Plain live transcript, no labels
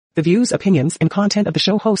The views, opinions, and content of the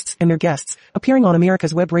show hosts and their guests appearing on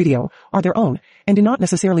America's Web Radio are their own and do not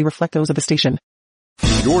necessarily reflect those of the station.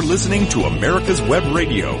 You're listening to America's Web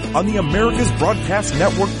Radio on the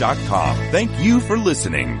AmericasBroadcastNetwork.com. Thank you for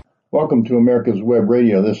listening. Welcome to America's Web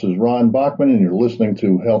Radio. This is Ron Bachman, and you're listening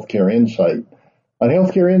to Healthcare Insight. On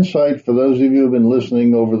Healthcare Insight, for those of you who have been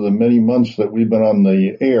listening over the many months that we've been on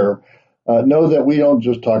the air, know that we don't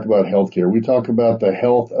just talk about healthcare. We talk about the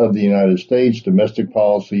health of the United States, domestic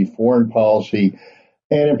policy, foreign policy,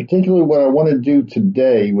 and in particular what I want to do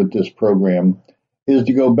today with this program is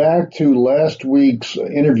to go back to last week's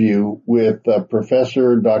interview with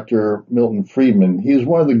Professor Dr. Milton Friedman. He is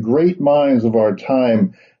one of the great minds of our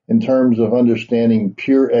time in terms of understanding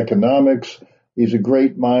pure economics. He's a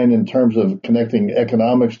great mind in terms of connecting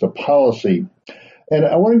economics to policy. And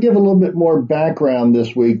I want to give a little bit more background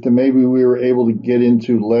this week than maybe we were able to get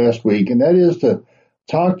into last week, and that is to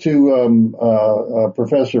talk to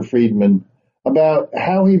Professor Friedman about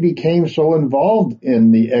how he became so involved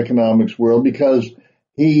in the economics world, because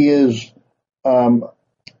he is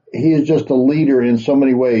just a leader in so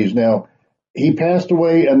many ways. Now, he passed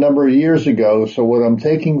away a number of years ago, so what I'm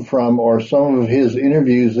taking from are some of his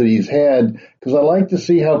interviews that he's had, because I like to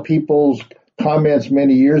see how people's comments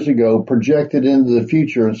many years ago projected into the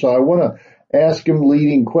future. And so I want to ask him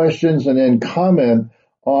leading questions and then comment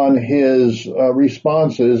on his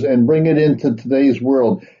responses and bring it into today's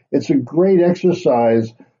world. It's a great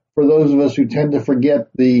exercise for those of us who tend to forget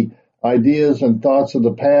the ideas and thoughts of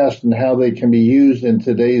the past and how they can be used in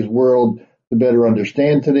today's world to better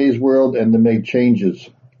understand today's world and to make changes.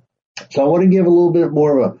 So I want to give a little bit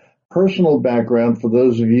more of a personal background for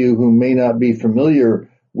those of you who may not be familiar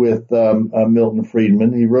with Milton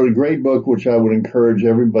Friedman. He wrote a great book, which I would encourage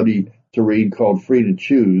everybody to read, called Free to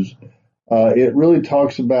Choose. It really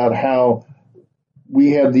talks about how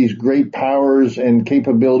we have these great powers and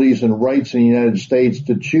capabilities and rights in the United States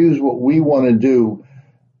to choose what we want to do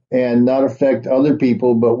and not affect other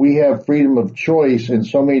people, but we have freedom of choice in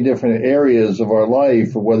so many different areas of our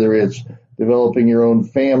life, whether it's developing your own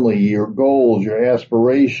family, your goals, your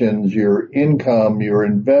aspirations, your income, your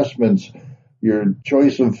investments, your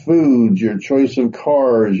choice of foods, your choice of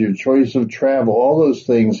cars, your choice of travel, all those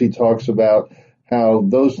things. He talks about how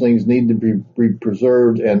those things need to be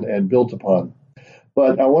preserved and built upon.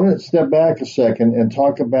 But I want to step back a second and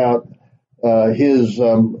talk about his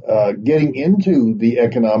getting into the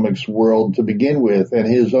economics world to begin with, and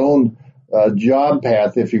his own job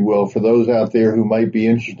path, if you will, for those out there who might be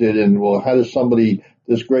interested in, well, how does somebody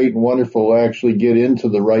this great and wonderful actually get into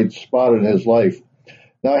the right spot in his life?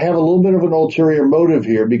 Now, I have a little bit of an ulterior motive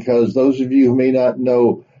here, because those of you who may not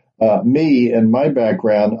know me and my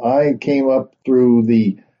background, I came up through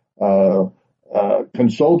the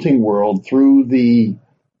consulting world, through the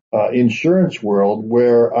insurance world,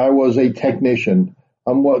 where I was a technician.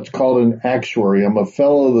 I'm what's called an actuary. I'm a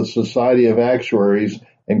fellow of the Society of Actuaries.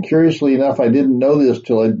 And curiously enough, I didn't know this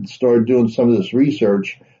till I started doing some of this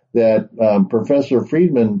research, that Professor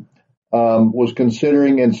Friedman was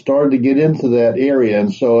considering and started to get into that area.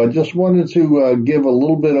 And so I just wanted to give a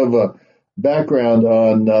little bit of a background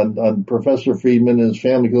on Professor Friedman and his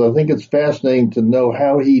family, because I think it's fascinating to know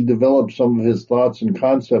how he developed some of his thoughts and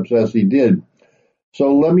concepts as he did.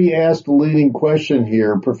 So let me ask the leading question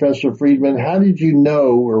here. Professor Friedman, how did you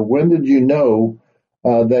know, or when did you know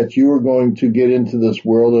that you were going to get into this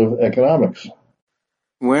world of economics?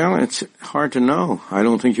 Well, it's hard to know. I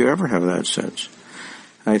don't think you ever have that sense.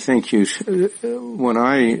 I think when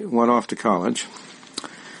I went off to college,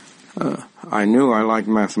 I knew I liked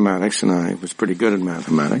mathematics, and I was pretty good at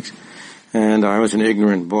mathematics. And I was an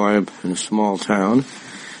ignorant boy in a small town,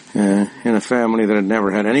 in a family that had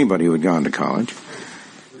never had anybody who had gone to college.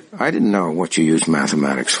 I didn't know what you used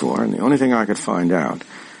mathematics for, and the only thing I could find out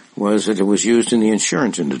was that it was used in the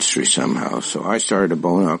insurance industry somehow. So I started to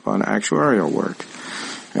bone up on actuarial work,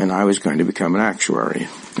 and I was going to become an actuary.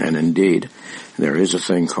 And indeed, there is a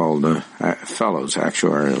thing called fellows,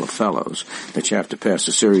 actuarial fellows, that you have to pass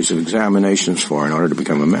a series of examinations for in order to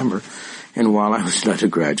become a member. And while I was not a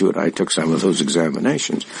graduate, I took some of those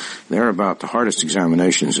examinations. They're about the hardest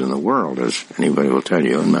examinations in the world, as anybody will tell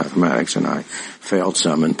you, in mathematics, and I failed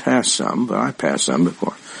some and passed some, but I passed some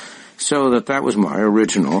before. So that was my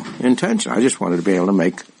original intention. I just wanted to be able to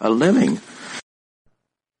make a living.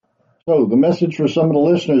 So the message for some of the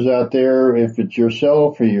listeners out there, if it's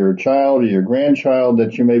yourself or your child or your grandchild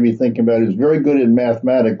that you may be thinking about who's very good in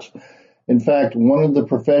mathematics. In fact, one of the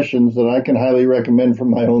professions that I can highly recommend from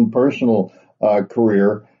my own personal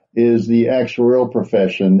career is the actuarial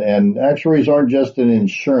profession. And actuaries aren't just in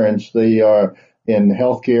insurance. They are in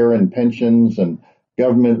healthcare and pensions and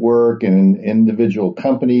government work and in individual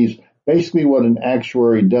companies. Basically, what an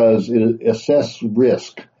actuary does is assess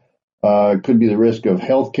risk. It could be the risk of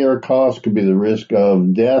healthcare costs, could be the risk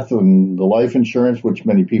of death and the life insurance, which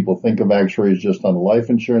many people think of actuaries just on the life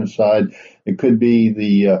insurance side. It could be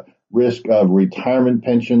the risk of retirement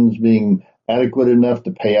pensions being adequate enough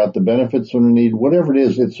to pay out the benefits when needed. Whatever it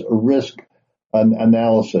is, it's a risk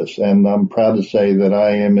analysis. And I'm proud to say that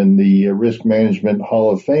I am in the Risk Management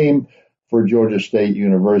Hall of Fame for Georgia State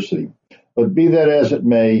University. But be that as it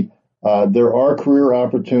may, there are career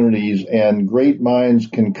opportunities, and great minds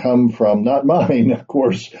can come from, not mine, of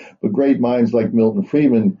course, but great minds like Milton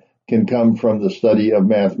Friedman can come from the study of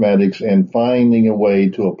mathematics and finding a way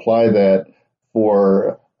to apply that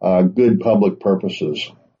for good public purposes.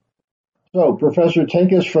 So, Professor,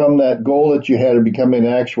 take us from that goal that you had of becoming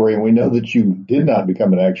an actuary, and we know that you did not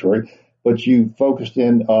become an actuary, but you focused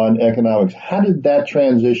in on economics. How did that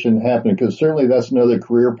transition happen? Because certainly that's another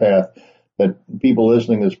career path that people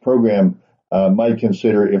listening to this program might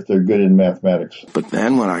consider if they're good in mathematics. But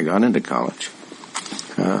then when I got into college,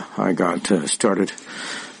 I got started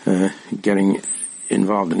getting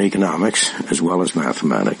involved in economics as well as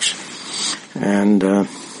mathematics. And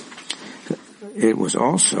it was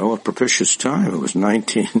also a propitious time. It was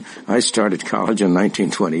I started college in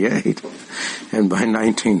 1928, and by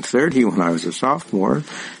 1930, when I was a sophomore,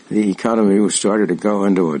 the economy was started to go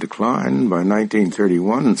into a decline. By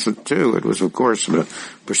 1931, too, it was, of course, a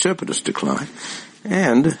precipitous decline.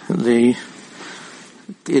 And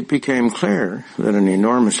it became clear that an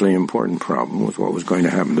enormously important problem with what was going to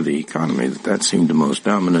happen to the economy, that seemed the most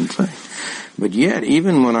dominant thing. But yet,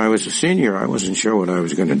 even when I was a senior, I wasn't sure what I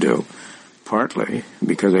was going to do, partly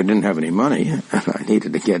because I didn't have any money, and I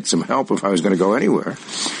needed to get some help if I was going to go anywhere.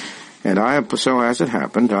 And so as it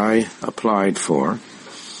happened, I applied for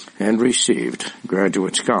and received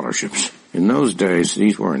graduate scholarships. In those days,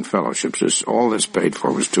 these weren't fellowships. All this paid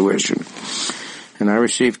for was tuition. And I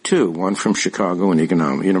received two, one from Chicago in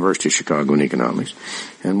economics, University of Chicago in economics,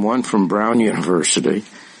 and one from Brown University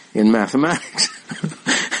in mathematics.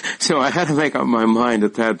 So I had to make up my mind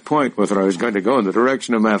at that point whether I was going to go in the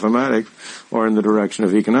direction of mathematics or in the direction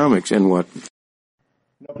of economics, and what.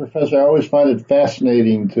 Professor, I always find it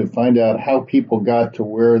fascinating to find out how people got to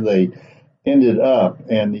where they ended up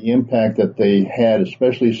and the impact that they had,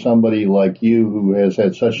 especially somebody like you who has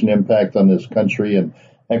had such an impact on this country and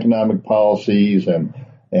economic policies and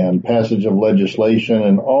passage of legislation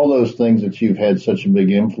and all those things that you've had such a big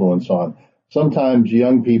influence on. Sometimes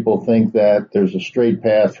young people think that there's a straight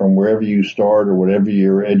path from wherever you start or whatever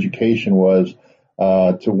your education was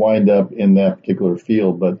to wind up in that particular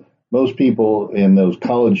field. But most people in those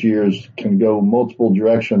college years can go multiple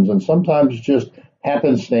directions, and sometimes just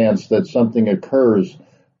happenstance that something occurs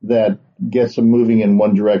that gets them moving in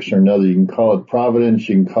one direction or another. You can call it providence,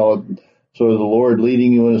 you can call it sort of the Lord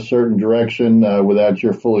leading you in a certain direction without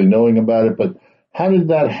your fully knowing about it. But how did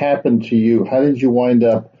that happen to you? How did you wind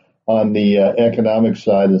up on the economic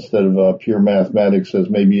side instead of pure mathematics as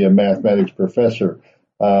maybe a mathematics professor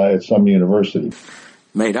at some university?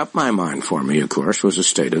 Made up my mind for me, of course, was the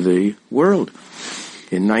state of the world.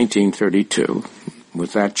 In 1932,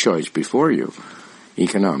 with that choice before you,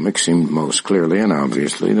 economics seemed most clearly and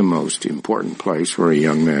obviously the most important place where a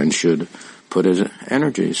young man should put his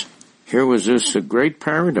energies. Here was this great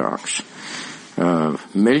paradox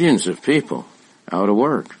of millions of people out of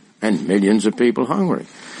work and millions of people hungry.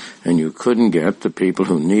 And you couldn't get the people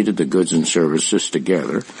who needed the goods and services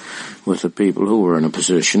together with the people who were in a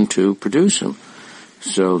position to produce them.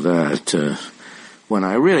 So that when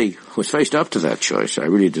I really was faced up to that choice, I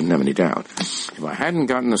really didn't have any doubt. If I hadn't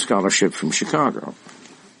gotten the scholarship from Chicago,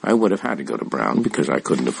 I would have had to go to Brown because I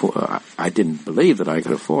couldn't afford. I didn't believe that I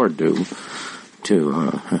could afford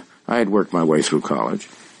to. I had worked my way through college.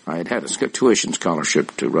 I had had a tuition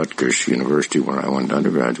scholarship to Rutgers University where I went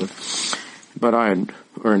undergraduate, but I had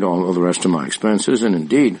earned all of the rest of my expenses, and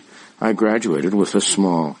indeed, I graduated with a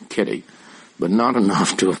small kitty, but not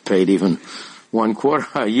enough to have paid even 1/4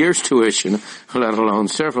 a year's tuition, let alone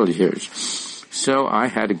several years. So I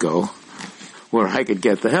had to go where I could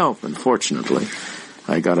get the help, and fortunately,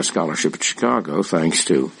 I got a scholarship at Chicago thanks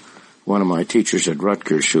to one of my teachers at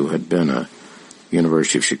Rutgers who had been a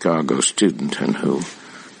University of Chicago student and who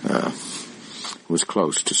was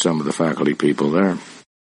close to some of the faculty people there.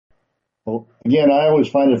 Well, again, I always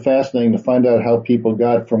find it fascinating to find out how people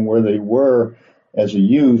got from where they were as a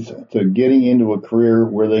youth to getting into a career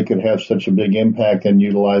where they could have such a big impact and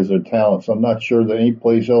utilize their talents. I'm not sure that any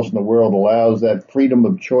place else in the world allows that freedom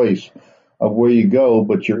of choice of where you go,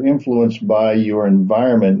 but you're influenced by your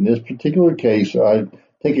environment. In this particular case, I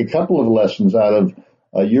take a couple of lessons out of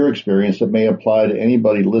your experience that may apply to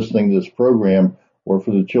anybody listening to this program, or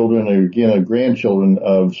for the children or, again, grandchildren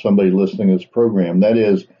of somebody listening to this program. That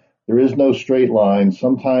is, there is no straight line.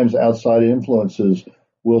 Sometimes outside influences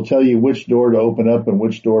will tell you which door to open up and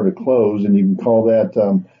which door to close, and you can call that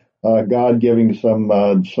God giving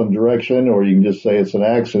some direction, or you can just say it's an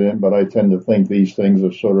accident, but I tend to think these things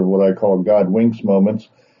are sort of what I call God winks moments.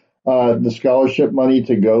 The scholarship money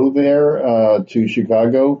to go there to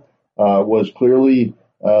Chicago was clearly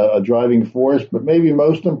a driving force, but maybe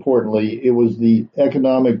most importantly, it was the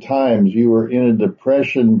economic times. You were in a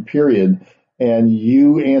depression period, and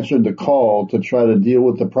you answered the call to try to deal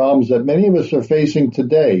with the problems that many of us are facing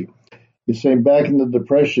today. You're saying back in the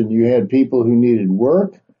Depression, you had people who needed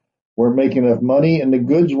work, weren't making enough money, and the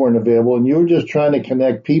goods weren't available, and you were just trying to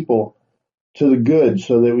connect people to the goods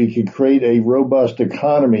so that we could create a robust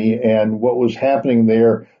economy. And what was happening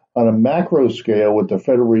there on a macro scale with the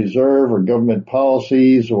Federal Reserve or government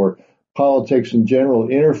policies or politics in general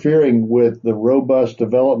interfering with the robust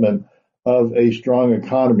development of a strong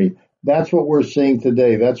economy. That's what we're seeing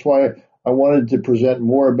today. That's why I wanted to present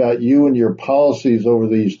more about you and your policies over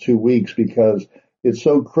these 2 weeks, because it's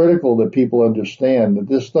so critical that people understand that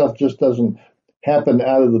this stuff just doesn't happen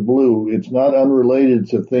out of the blue. It's not unrelated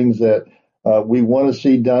to things that we want to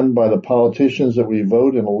see done by the politicians that we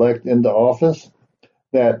vote and elect into office,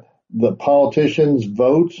 that the politicians'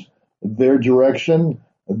 votes, their direction,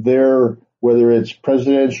 their, whether it's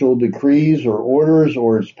presidential decrees or orders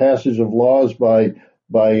or it's passage of laws by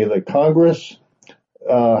the Congress,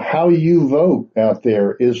 how you vote out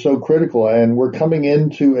there is so critical. And we're coming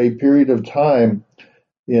into a period of time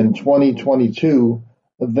in 2022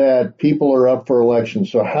 that people are up for election.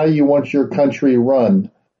 So how you want your country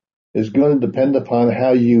run is going to depend upon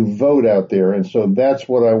how you vote out there. And so that's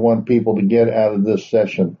what I want people to get out of this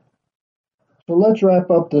session. So let's wrap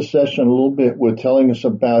up this session a little bit with telling us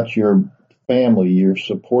about your family, your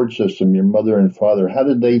support system, your mother and father. How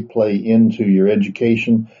did they play into your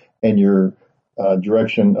education and your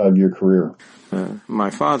direction of your career? My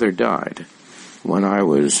father died when I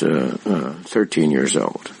was 13 years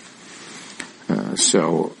old.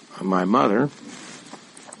 So my mother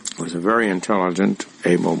was a very intelligent,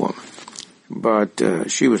 able woman. But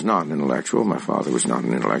she was not an intellectual. My father was not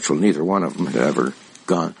an intellectual. Neither one of them had ever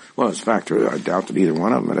gone. Well, as a fact, I doubt that either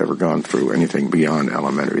one of them had ever gone through anything beyond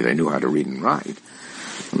elementary. They knew how to read and write.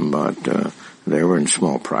 But they were in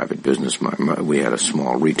small private business. We had a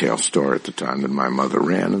small retail store at the time that my mother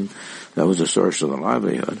ran, and that was the source of the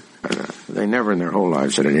livelihood. They never in their whole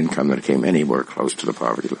lives had an income that came anywhere close to the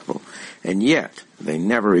poverty level. And yet, they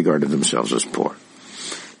never regarded themselves as poor,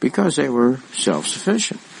 because they were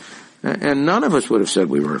self-sufficient. And none of us would have said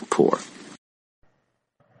we were poor.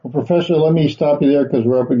 Well, Professor, let me stop you there because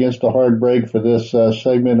we're up against a hard break for this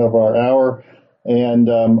segment of our hour. And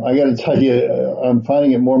I got to tell you, I'm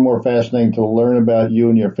finding it more and more fascinating to learn about you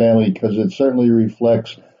and your family, because it certainly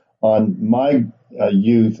reflects on my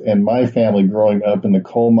youth and my family growing up in the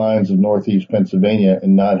coal mines of Northeast Pennsylvania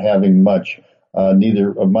and not having much. Neither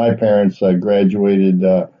of my parents graduated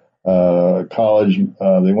college.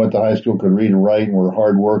 They went to high school, could read and write, and were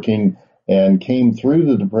hardworking, and came through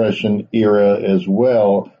the Depression era as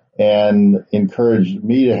well, and encouraged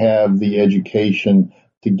me to have the education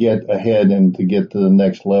to get ahead and to get to the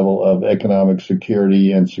next level of economic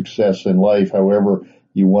security and success in life, however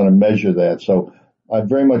you want to measure that. So I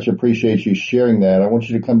very much appreciate you sharing that. I want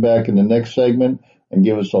you to come back in the next segment and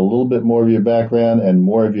give us a little bit more of your background and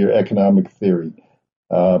more of your economic theory.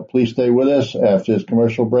 Please stay with us. After this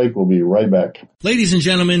commercial break, we'll be right back. Ladies and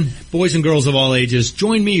gentlemen, boys and girls of all ages,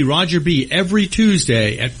 join me, Roger B., every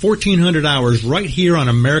Tuesday at 1400 hours right here on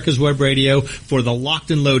America's Web Radio for the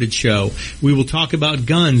Locked and Loaded Show. We will talk about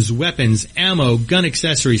guns, weapons, ammo, gun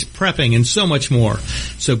accessories, prepping, and so much more.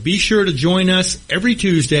 So be sure to join us every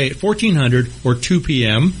Tuesday at 1400 or 2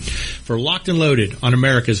 p.m. for Locked and Loaded on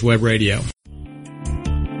America's Web Radio.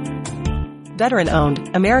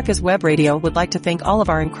 Veteran-owned, America's Web Radio would like to thank all of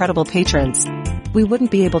our incredible patrons. We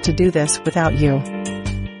wouldn't be able to do this without you.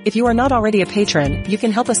 If you are not already a patron, you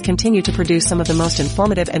can help us continue to produce some of the most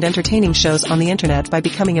informative and entertaining shows on the internet by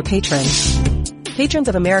becoming a patron. Patrons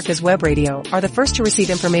of America's Web Radio are the first to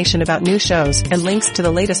receive information about new shows and links to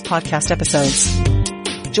the latest podcast episodes.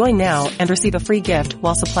 Join now and receive a free gift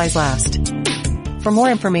while supplies last. For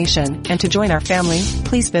more information and to join our family,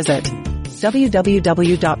 please visit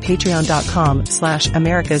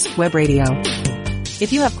www.patreon.com/americaswebradio.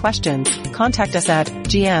 If you have questions, contact us at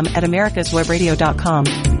gm@americaswebradio.com.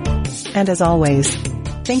 And as always,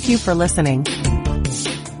 thank you for listening.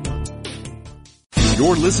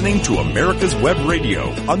 You're listening to America's Web Radio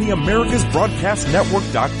on the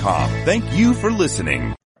AmericasBroadcastNetwork.com. Thank you for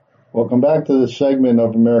listening. Welcome back to this segment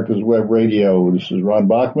of America's Web Radio. This is Ron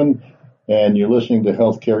Bachman, and you're listening to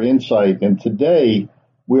Healthcare Insight. And today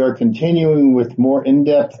we are continuing with more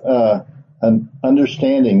in-depth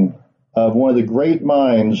understanding of one of the great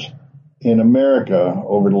minds in America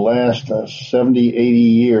over the last 70, 80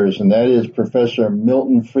 years, and that is Professor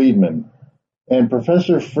Milton Friedman. And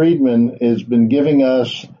Professor Friedman has been giving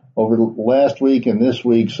us over the last week and this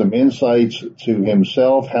week some insights to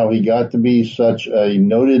himself, how he got to be such a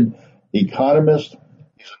noted economist.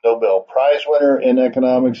 He's a Nobel Prize winner in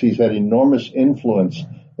economics. He's had enormous influence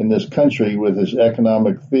in this country with his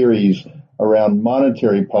economic theories around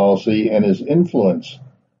monetary policy and his influence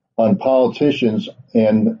on politicians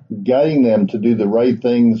and guiding them to do the right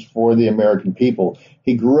things for the American people.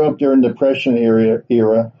 He grew up during the Depression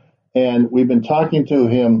era, and we've been talking to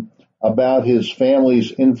him about his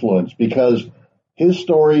family's influence because his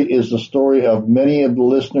story is the story of many of the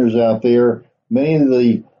listeners out there, many of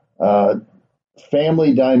the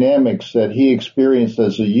family dynamics that he experienced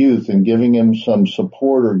as a youth, and giving him some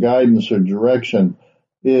support or guidance or direction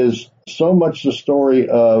is so much the story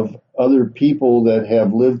of other people that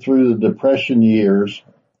have lived through the Depression years,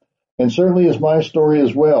 and certainly is my story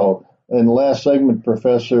as well. In the last segment,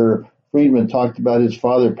 Professor Friedman talked about his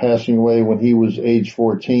father passing away when he was age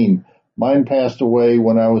 14. Mine passed away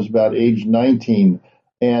when I was about age 19,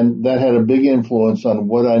 and that had a big influence on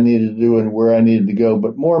what I needed to do and where I needed to go.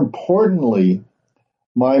 But more importantly,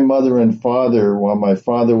 my mother and father, while my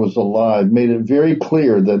father was alive, made it very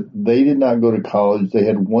clear that they did not go to college. They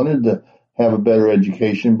had wanted to have a better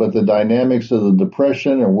education, but the dynamics of the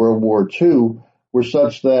Depression and World War II were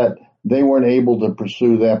such that they weren't able to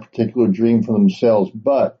pursue that particular dream for themselves.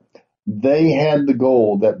 But they had the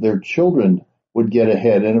goal that their children would get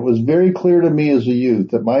ahead. And it was very clear to me as a youth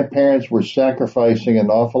that my parents were sacrificing an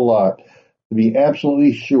awful lot to be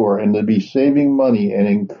absolutely sure and to be saving money and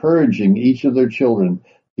encouraging each of their children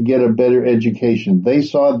to get a better education. They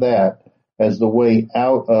saw that as the way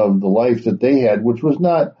out of the life that they had, which was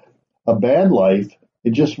not a bad life.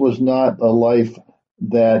 It just was not a life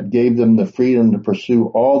that gave them the freedom to pursue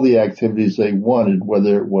all the activities they wanted,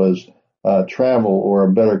 whether it was travel or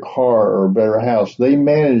a better car or a better house. They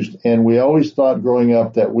managed, and we always thought growing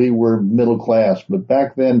up that we were middle class, but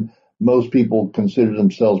back then most people considered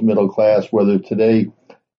themselves middle class, whether today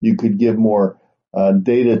you could give more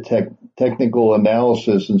technical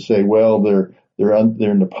analysis and say, well, they're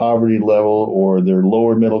in the poverty level, or they're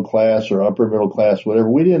lower middle class or upper middle class,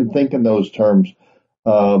 whatever. We didn't think in those terms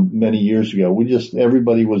many years ago.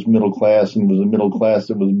 Everybody was middle class, and it was a middle class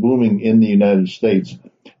that was booming in the United States.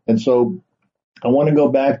 And so I want to go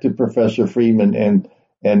back to Professor Friedman and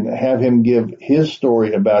have him give his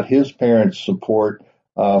story about his parents' support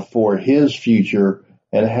for his future,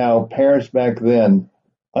 and how parents back then,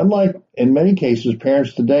 unlike in many cases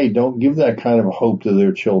parents today, don't give that kind of hope to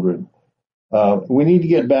their children. We need to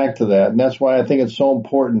get back to that, and that's why I think it's so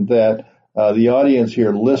important that the audience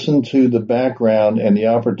here listen to the background and the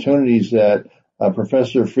opportunities that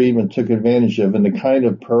Professor Friedman took advantage of, and the kind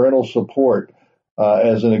of parental support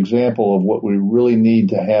as an example of what we really need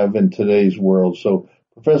to have in today's world. So,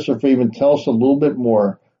 Professor Friedman, tell us a little bit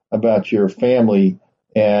more about your family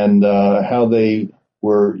and how they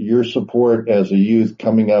were your support as a youth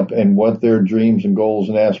coming up, and what their dreams and goals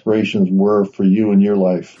and aspirations were for you in your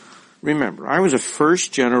life. Remember, I was a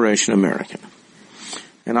first-generation American,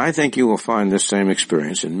 and I think you will find this same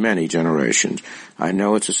experience in many generations. I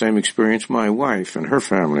know it's the same experience my wife and her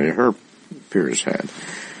family, her peers had.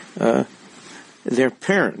 Their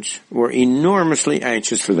parents were enormously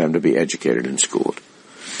anxious for them to be educated and schooled.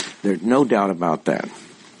 There's no doubt about that.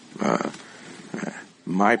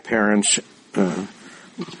 My parents,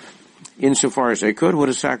 insofar as they could, would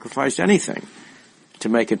have sacrificed anything to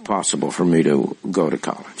make it possible for me to go to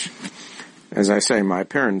college. As I say, my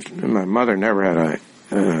mother never had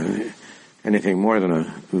anything more than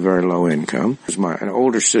a very low income. An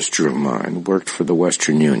older sister of mine worked for the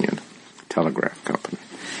Western Union Telegraph Company,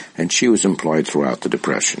 and she was employed throughout the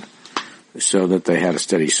Depression, so that they had a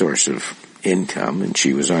steady source of income, and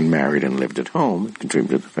she was unmarried and lived at home and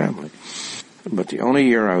contributed to the family. But the only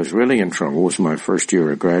year I was really in trouble was my first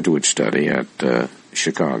year of graduate study at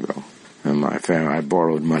Chicago. And I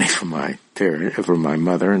borrowed money from my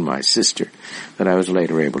mother and my sister that I was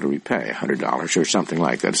later able to repay, $100 or something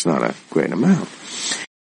like that. It's not a great amount.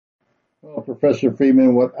 Well, Professor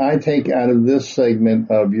Friedman, what I take out of this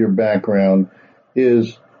segment of your background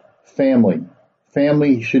is family.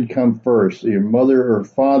 Family should come first. Your mother or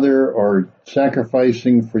father are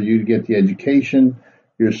sacrificing for you to get the education.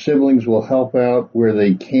 Your siblings will help out where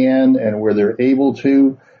they can and where they're able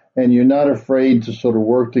to, and you're not afraid to sort of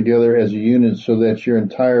work together as a unit so that your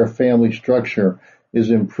entire family structure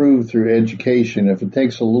is improved through education. If it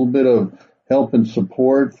takes a little bit of help and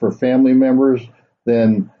support for family members,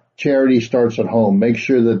 then charity starts at home. Make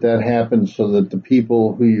sure that that happens so that the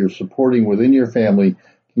people who you're supporting within your family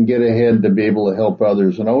can get ahead to be able to help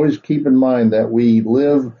others. And always keep in mind that we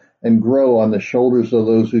live and grow on the shoulders of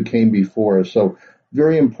those who came before us. So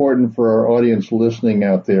very important for our audience listening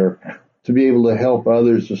out there to be able to help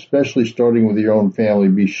others, especially starting with your own family.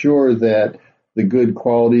 Be sure that the good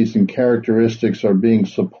qualities and characteristics are being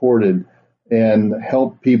supported, and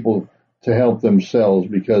help people to help themselves,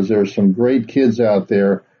 because there are some great kids out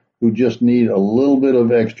there who just need a little bit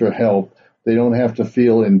of extra help. They don't have to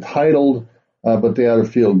feel entitled, but they ought to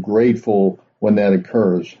feel grateful when that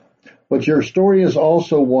occurs. But your story is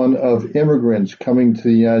also one of immigrants coming to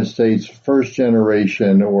the United States, first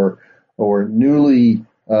generation or newly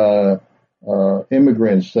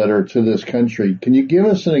immigrants that are to this country. Can you give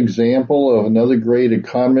us an example of another great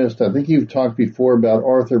economist? I think you've talked before about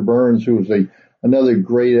Arthur Burns, who was another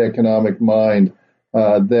great economic mind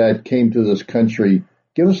that came to this country.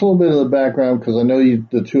 Give us a little bit of the background, because I know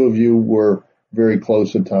the two of you were very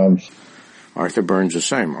close at times. Arthur Burns the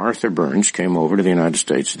same. Arthur Burns came over to the United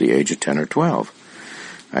States at the age of 10 or 12.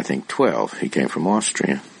 I think 12. He came from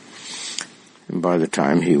Austria. And by the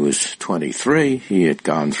time he was 23, he had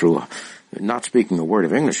gone through, not speaking a word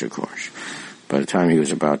of English, of course. By the time he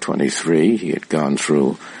was about 23, he had gone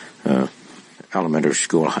through elementary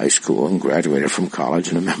school, high school, and graduated from college,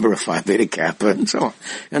 and a member of Phi Beta Kappa, and so on.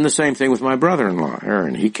 And the same thing with my brother-in-law,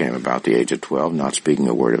 Aaron. He came about the age of 12, not speaking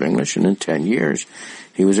a word of English, and in 10 years,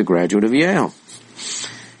 he was a graduate of Yale.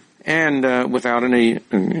 And without any,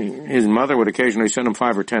 his mother would occasionally send him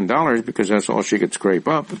 $5 or $10 because that's all she could scrape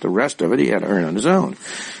up, but the rest of it he had to earn on his own.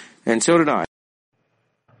 And so did I.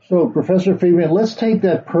 So, Professor Friedman, let's take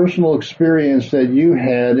that personal experience that you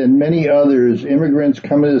had and many others, immigrants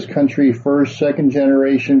come to this country first, second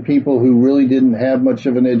generation, people who really didn't have much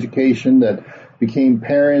of an education, that became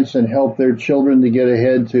parents and helped their children to get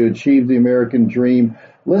ahead to achieve the American dream.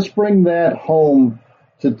 Let's bring that home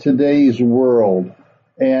to today's world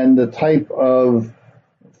and the type of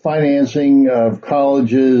financing of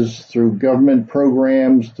colleges through government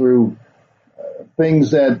programs, through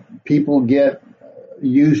things that people get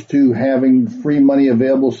used to having free money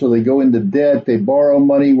available, so they go into debt, they borrow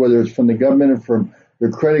money, whether it's from the government or from their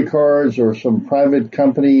credit cards or some private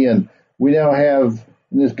company. And we now have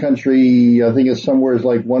in this country, I think it's somewhere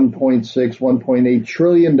like $1.6, $1.8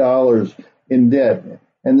 trillion in debt.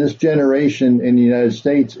 And this generation in the United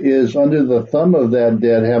States is under the thumb of that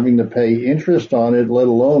debt, having to pay interest on it, let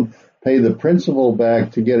alone pay the principal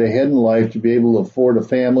back to get ahead in life, to be able to afford a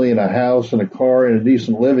family and a house and a car and a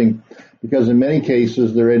decent living, because in many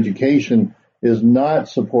cases their education is not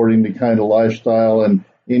supporting the kind of lifestyle and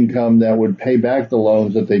income that would pay back the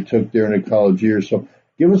loans that they took during the college years. So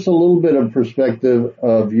give us a little bit of perspective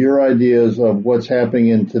of your ideas of what's happening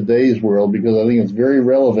in today's world, because I think it's very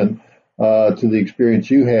relevant to the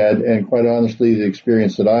experience you had, and quite honestly, the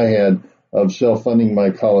experience that I had of self-funding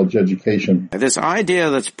my college education. This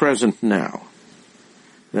idea that's present now,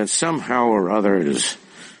 that somehow or other it is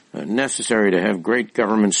necessary to have great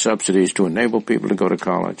government subsidies to enable people to go to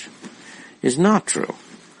college, is not true.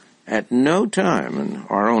 At no time, and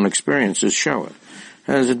our own experiences show it,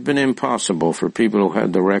 has it been impossible for people who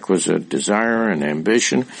had the requisite desire and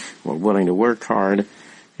ambition, were willing to work hard.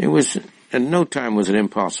 At no time was it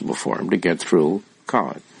impossible for them to get through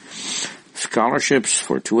college. Scholarships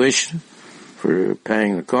for tuition, for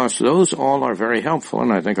paying the cost, those all are very helpful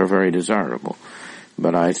and I think are very desirable.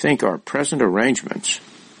 But I think our present arrangements,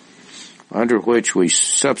 under which we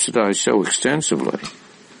subsidize so extensively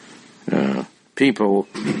people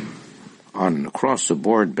on an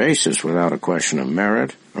across-the-board basis without a question of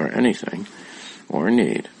merit or anything or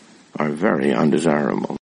need, are very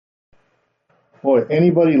undesirable. Boy,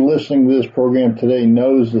 anybody listening to this program today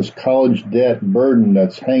knows this college debt burden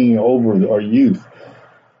that's hanging over our youth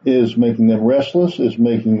is making them restless, is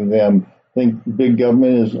making them think big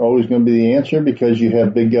government is always going to be the answer, because you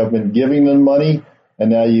have big government giving them money, and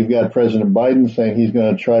now you've got President Biden saying he's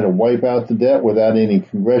going to try to wipe out the debt without any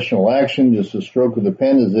congressional action, just a stroke of the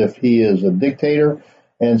pen, as if he is a dictator.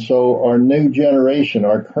 And so our new generation,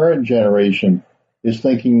 our current generation, is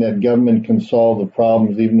thinking that government can solve the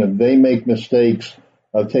problems, even if they make mistakes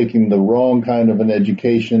of taking the wrong kind of an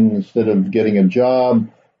education instead of getting a job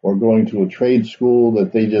or going to a trade school,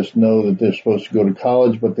 that they just know that they're supposed to go to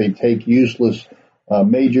college, but they take useless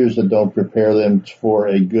majors that don't prepare them for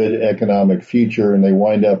a good economic future, and they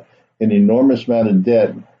wind up an enormous amount of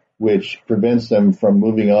debt, which prevents them from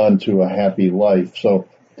moving on to a happy life. So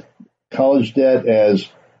college debt, as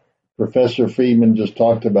Professor Friedman just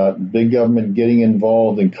talked about, big government getting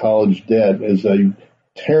involved in college debt is a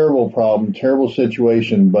terrible problem, terrible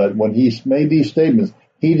situation. But when he made these statements,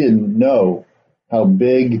 he didn't know how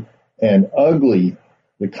big and ugly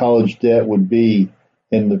the college debt would be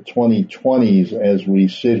in the 2020s as we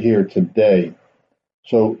sit here today.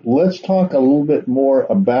 So let's talk a little bit more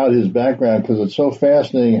about his background, because it's so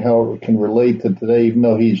fascinating how it can relate to today, even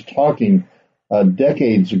though he's talking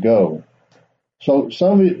decades ago. So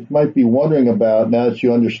some of you might be wondering about, now that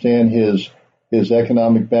you understand his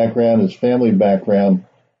economic background, his family background,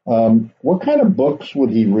 what kind of books would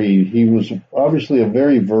he read? He was obviously a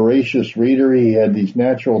very voracious reader. He had these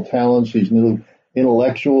natural talents, these new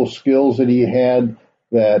intellectual skills that he had,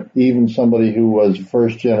 that even somebody who was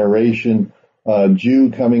first generation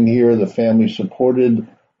Jew coming here, the family supported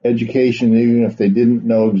education, even if they didn't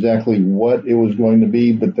know exactly what it was going to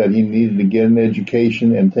be, but that he needed to get an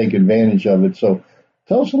education and take advantage of it. So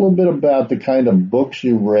tell us a little bit about the kind of books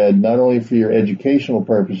you read, not only for your educational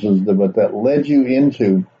purposes, but that led you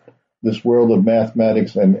into this world of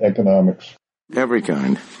mathematics and economics. Every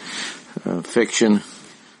kind. Fiction.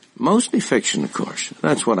 Mostly fiction, of course.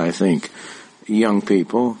 That's what I think young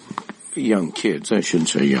people, young kids, I shouldn't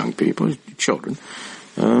say young people, children,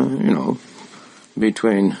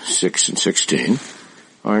 between 6 and 16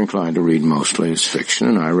 are inclined to read mostly as fiction,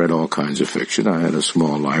 and I read all kinds of fiction. I had a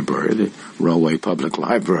small library, the Railway Public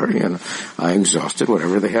Library, and I exhausted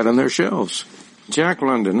whatever they had on their shelves. Jack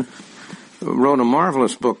London wrote a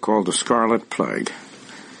marvelous book called The Scarlet Plague,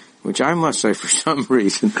 which I must say for some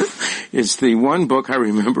reason is the one book I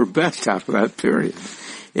remember best out of that period.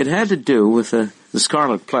 It had to do with the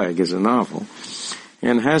Scarlet Plague as a novel,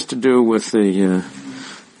 and has to do with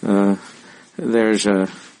there's a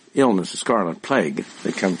illness, a scarlet plague,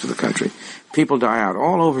 that comes to the country. People die out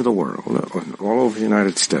all over the world, all over the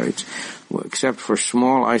United States, except for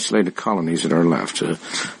small isolated colonies that are left.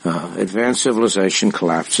 Advanced civilization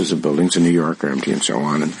collapses, the buildings in New York are empty and so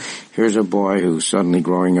on. And here's a boy who's suddenly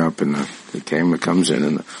growing up comes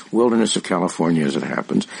in the wilderness of California, as it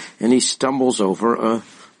happens, and he stumbles over a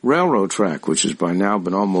railroad track, which has by now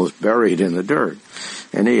been almost buried in the dirt.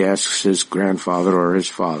 And he asks his grandfather or his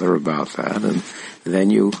father about that, and then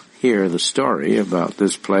you hear the story about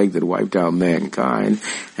this plague that wiped out mankind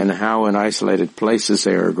and how in isolated places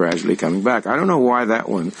they are gradually coming back. I don't know why that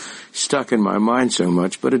one stuck in my mind so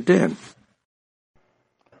much, but it did.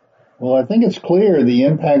 Well, I think it's clear the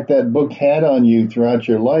impact that book had on you throughout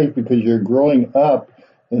your life, because you're growing up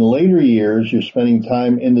in later years, you're spending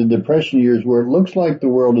time in the Depression years where it looks like the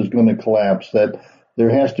world is going to collapse, that there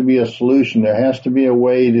has to be a solution. There has to be a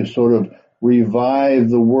way to sort of revive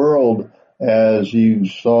the world, as you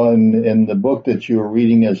saw in the book that you were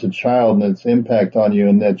reading as a child, and its impact on you,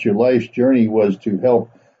 and that your life's journey was to help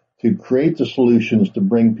to create the solutions to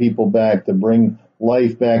bring people back, to bring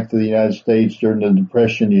life back to the United States during the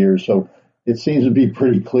Depression years. So it seems to be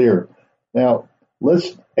pretty clear. Now,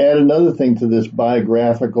 let's add another thing to this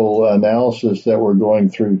biographical analysis that we're going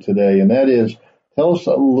through today, and that is, tell us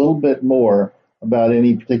a little bit more about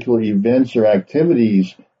any particular events or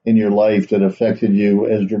activities in your life that affected you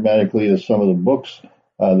as dramatically as some of the books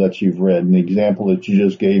that you've read, and the example that you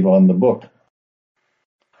just gave on the book.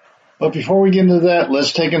 But before we get into that,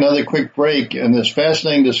 let's take another quick break in this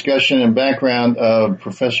fascinating discussion and background of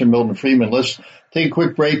Professor Milton Friedman. Let's take a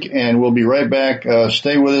quick break, and we'll be right back.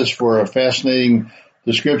 Stay with us for a fascinating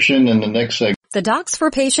description in the next segment. The Docs for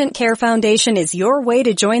Patient Care Foundation is your way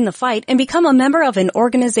to join the fight and become a member of an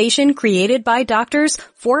organization created by doctors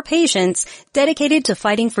for patients, dedicated to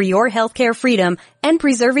fighting for your healthcare freedom and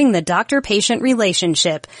preserving the doctor-patient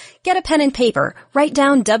relationship. Get a pen and paper. Write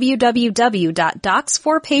down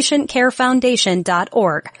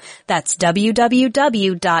www.docsforpatientcarefoundation.org. That's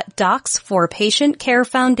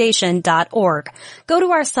www.docsforpatientcarefoundation.org. Go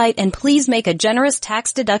to our site and please make a generous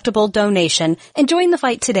tax-deductible donation and join the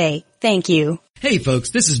fight today. Thank you. Hey folks,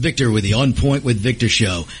 this is Victor with the On Point with Victor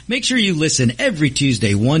show. Make sure you listen every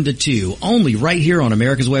Tuesday 1 to 2, only right here on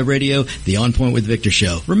America's Web Radio, the On Point with Victor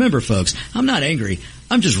show. Remember folks, I'm not angry,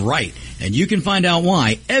 I'm just right. And you can find out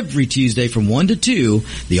why every Tuesday from 1 to 2,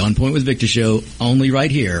 the On Point with Victor show, only right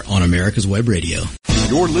here on America's Web Radio.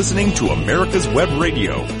 You're listening to America's Web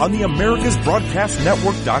Radio on the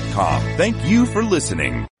AmericasBroadcastNetwork.com. Thank you for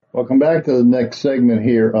listening. Welcome back to the next segment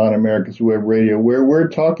here on America's Web Radio, where we're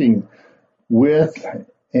talking with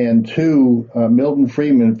and to Milton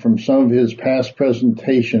Friedman from some of his past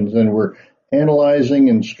presentations, and we're analyzing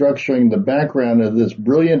and structuring the background of this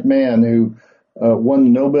brilliant man who won the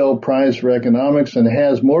Nobel Prize for Economics and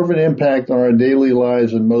has more of an impact on our daily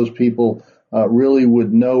lives than most people really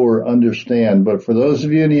would know or understand. But for those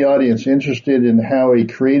of you in the audience interested in how a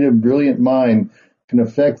creative, brilliant mind can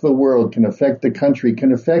affect the world, can affect the country,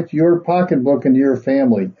 can affect your pocketbook and your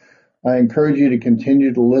family, I encourage you to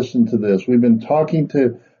continue to listen to this. We've been talking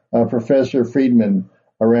to Professor Friedman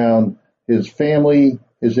around his family,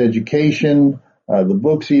 his education, the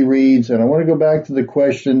books he reads, and I want to go back to the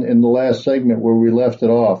question in the last segment where we left it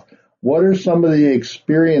off. What are some of the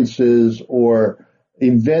experiences or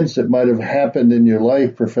events that might have happened in your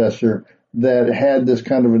life, Professor, that had this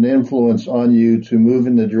kind of an influence on you to move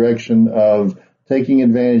in the direction of taking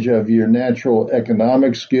advantage of your natural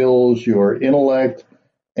economic skills, your intellect,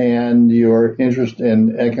 and your interest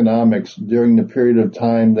in economics during the period of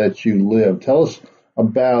time that you lived? Tell us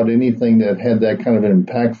about anything that had that kind of an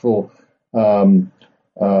impactful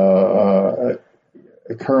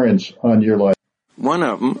occurrence on your life. One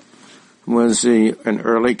of them was an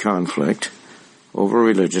early conflict over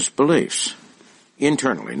religious beliefs,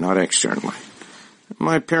 internally, not externally.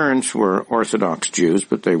 My parents were Orthodox Jews,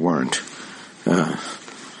 but they weren't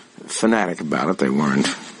fanatic about it. They weren't.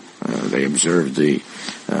 They observed the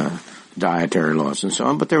dietary laws and so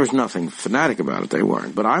on, but there was nothing fanatic about it. They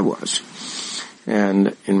weren't, but I was.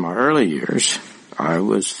 And in my early years, I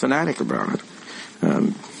was fanatic about it.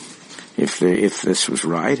 If this was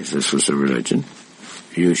right, if this was a religion,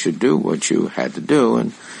 you should do what you had to do.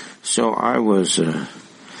 And so I was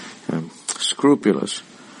scrupulous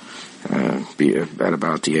at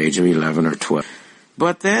about the age of 11 or 12.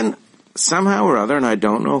 But then, somehow or other, and I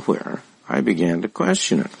don't know where, I began to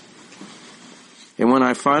question it. And when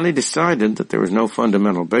I finally decided that there was no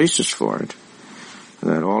fundamental basis for it,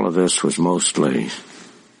 that all of this was mostly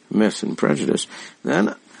myth and prejudice,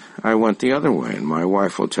 then I went the other way, and my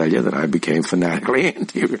wife will tell you that I became fanatically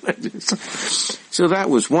anti-religious. So that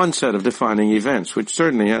was one set of defining events, which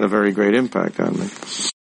certainly had a very great impact on me.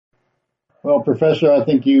 Well, Professor, I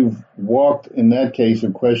think you've walked in that case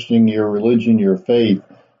of questioning your religion, your faith,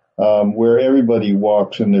 where everybody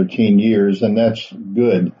walks in their teen years, and that's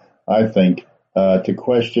good, I think, to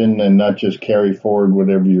question and not just carry forward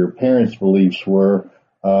whatever your parents' beliefs were.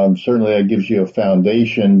 Certainly that gives you a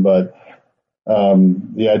foundation, but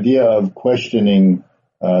the idea of questioning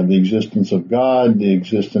the existence of God, the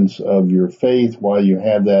existence of your faith, while you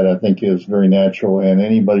have that, I think is very natural, and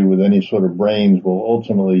anybody with any sort of brains will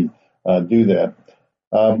ultimately do that.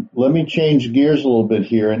 Let me change gears a little bit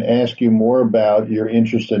here and ask you more about your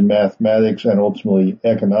interest in mathematics and ultimately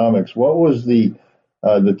economics. What was the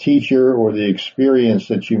teacher or the experience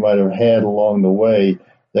that you might have had along the way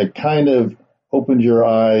that kind of opened your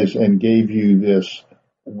eyes and gave you this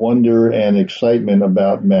wonder and excitement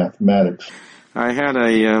about mathematics? I had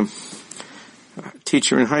a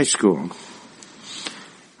teacher in high school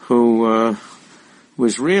who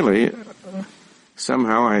was really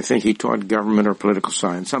somehow, I think he taught government or political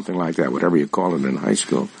science, something like that, whatever you call it in high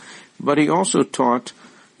school. But he also taught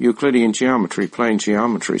Euclidean geometry, plane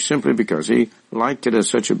geometry, simply because he liked it as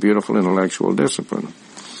such a beautiful intellectual discipline.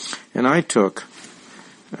 And I took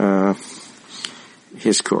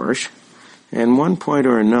his course, and one point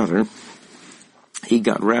or another, he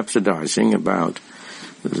got rhapsodizing about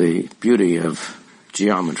the beauty of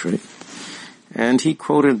geometry, and he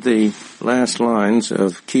quoted the last lines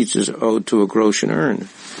of Keats's Ode to a Groschen Urn.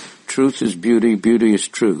 Truth is beauty, beauty is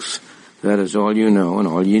truth. That is all you know and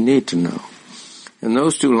all you need to know. And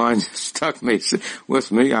those two lines stuck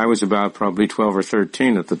with me. I was about probably 12 or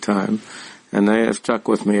 13 at the time, and they have stuck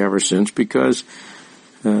with me ever since because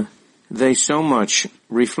they so much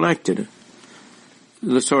reflected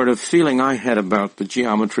the sort of feeling I had about the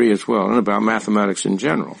geometry as well, and about mathematics in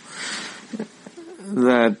general,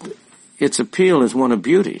 that its appeal is one of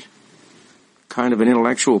beauty, kind of an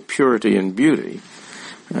intellectual purity and beauty.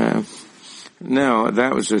 Now,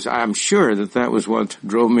 that was I'm sure that was what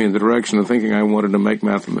drove me in the direction of thinking I wanted to make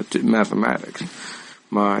mathematics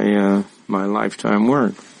my lifetime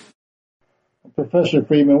work. Professor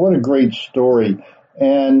Friedman, what a great story,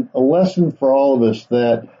 and a lesson for all of us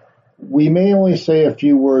that we may only say a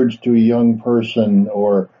few words to a young person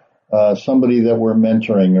or somebody that we're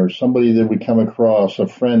mentoring or somebody that we come across, a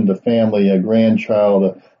friend, a family, a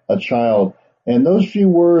grandchild, a child. And those few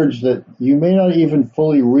words that you may not even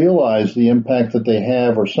fully realize the impact that they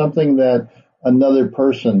have, or something that another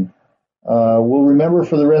person will remember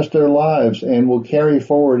for the rest of their lives and will carry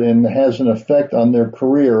forward and has an effect on their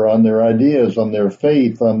career, on their ideas, on their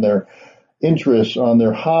faith, on their interests, on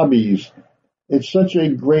their hobbies. It's such a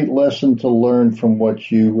great lesson to learn from what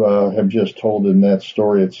you have just told in that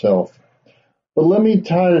story itself. But let me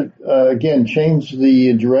change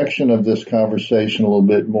the direction of this conversation a little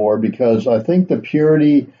bit more, because I think the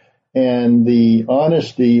purity and the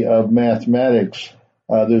honesty of mathematics,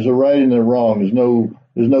 there's a right and a wrong.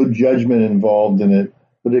 There's no judgment involved in it,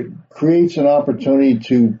 but it creates an opportunity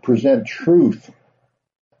to present truth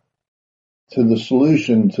to the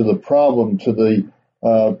solution, to the problem, to the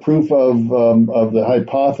proof of the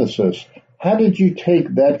hypothesis. How did you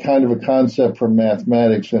take that kind of a concept from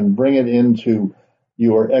mathematics and bring it into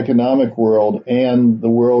your economic world and the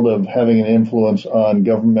world of having an influence on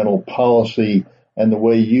governmental policy and the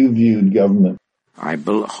way you viewed government? I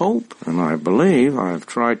hope and I believe I've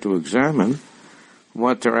tried to examine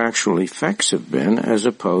what their actual effects have been as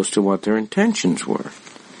opposed to what their intentions were.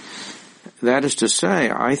 That is to say,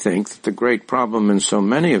 I think that the great problem in so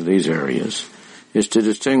many of these areas is to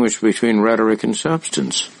distinguish between rhetoric and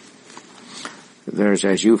substance. There's,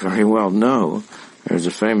 as you very well know, there's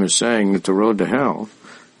a famous saying that the road to hell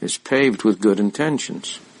is paved with good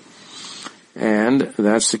intentions. And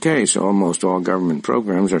that's the case. Almost all government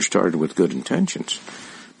programs are started with good intentions.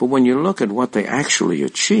 But when you look at what they actually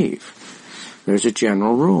achieve, there's a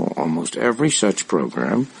general rule. Almost every such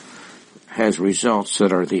program has results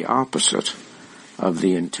that are the opposite of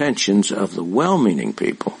the intentions of the well-meaning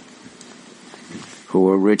people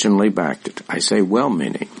who originally backed it. I say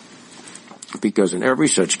well-meaning because in every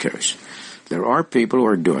such case, there are people who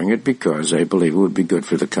are doing it because they believe it would be good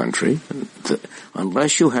for the country.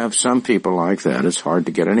 Unless you have some people like that, it's hard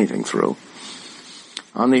to get anything through.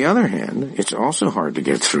 On the other hand, it's also hard to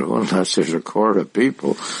get through unless there's a core of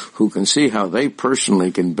people who can see how they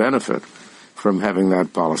personally can benefit from having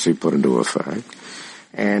that policy put into effect.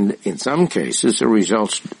 And in some cases, the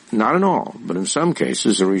results, not in all, but in some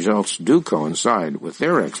cases, the results do coincide with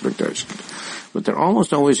their expectations. But they're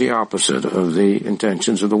almost always the opposite of the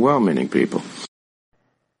intentions of the well-meaning people.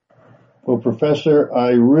 Well, Professor,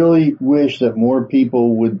 I really wish that more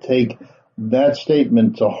people would take that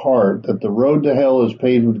statement to heart, that the road to hell is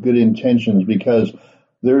paved with good intentions, because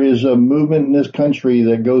there is a movement in this country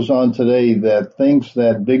that goes on today that thinks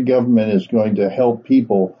that big government is going to help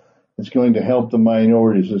people. It's going to help the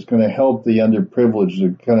minorities. It's going to help the underprivileged.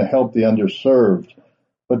 It's going to help the underserved.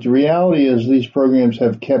 But the reality is these programs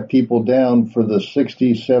have kept people down for the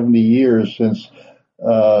 60, 70 years since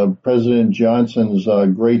President Johnson's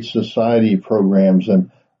Great Society programs, and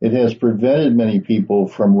it has prevented many people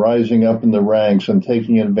from rising up in the ranks and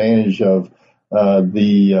taking advantage of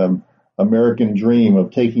the American dream,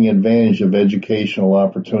 of taking advantage of educational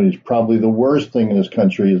opportunities. Probably the worst thing in this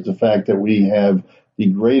country is the fact that we have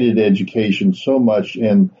degraded education so much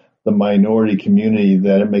in the minority community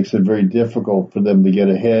that it makes it very difficult for them to get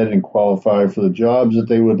ahead and qualify for the jobs that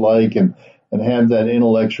they would like and have that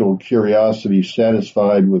intellectual curiosity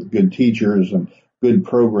satisfied with good teachers and good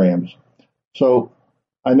programs. So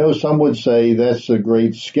I know some would say that's a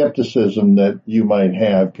great skepticism that you might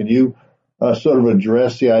have. Can you sort of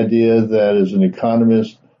address the idea that as an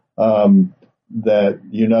economist, that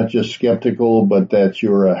you're not just skeptical, but that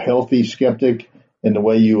you're a healthy skeptic in the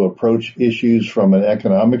way you approach issues from an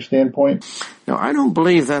economic standpoint? No, I don't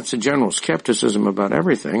believe that's a general skepticism about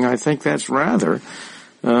everything. I think that's rather,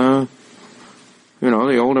 the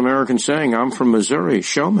old American saying, I'm from Missouri,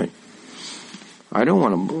 show me. I don't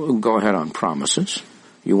want to go ahead on promises.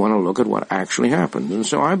 You want to look at what actually happened. And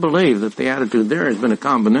so I believe that the attitude there has been a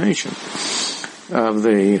combination of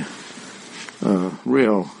the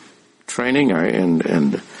real training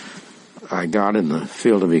I got in the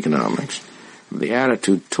field of economics, the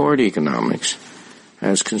attitude toward economics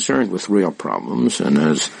as concerned with real problems and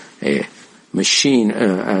as a machine,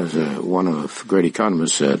 one of the great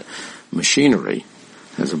economists said, machinery,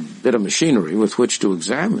 as a bit of machinery with which to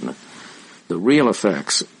examine the real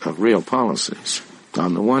effects of real policies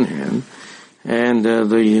on the one hand, and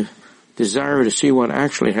the desire to see what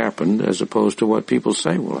actually happened as opposed to what people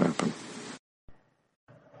say will happen.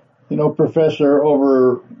 You know, Professor,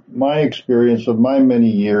 over my experience of my many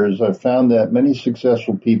years, I've found that many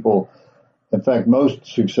successful people, in fact, most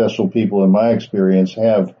successful people in my experience,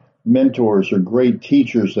 have mentors or great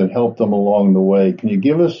teachers that help them along the way. Can you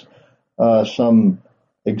give us some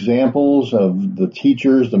examples of the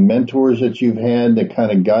teachers, the mentors that you've had that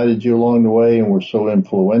kind of guided you along the way and were so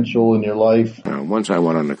influential in your life? Once I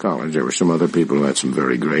went on to college, there were some other people who had some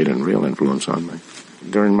very great and real influence on me.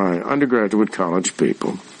 During my undergraduate college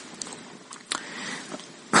people,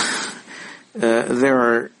 there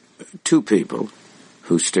are two people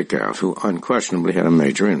who stick out, who unquestionably had a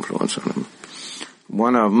major influence on them.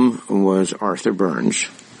 One of them was Arthur Burns,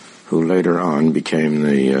 who later on became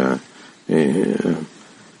the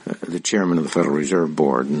the chairman of the Federal Reserve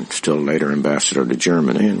Board and still later ambassador to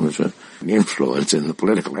Germany, and was an influence in the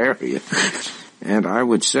political area. And I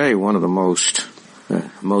would say one of the most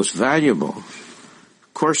valuable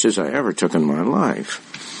courses I ever took in my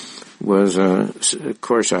life was a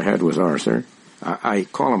course I had with Arthur. I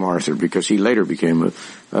call him Arthur because he later became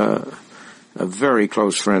a very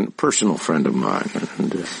close friend, personal friend of mine.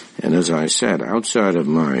 And as I said, outside of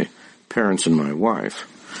my parents and my wife,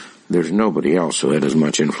 there's nobody else who had as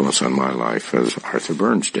much influence on my life as Arthur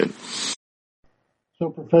Burns did. So,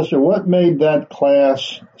 Professor, what made that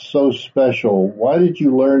class so special? Why did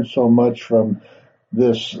you learn so much from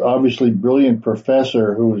this obviously brilliant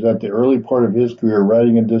professor who was at the early part of his career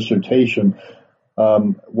writing a dissertation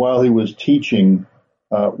while he was teaching?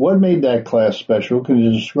 What made that class special? Can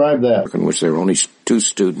you describe that? In which there were only 2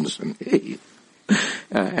 students and me.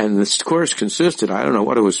 And this course consisted, I don't know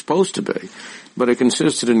what it was supposed to be, but it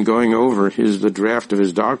consisted in going over the draft of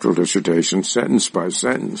his doctoral dissertation sentence by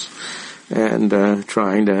sentence and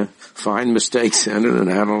trying to find mistakes in it and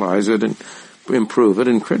analyze it and improve it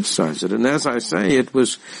and criticize it. And as I say,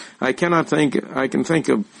 I can think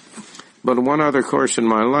of but one other course in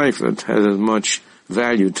my life that has as much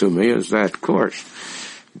value to me as that course,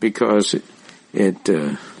 because it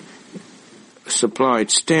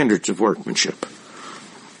supplied standards of workmanship,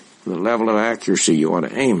 the level of accuracy you want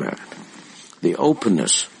to aim at, the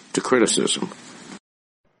openness to criticism.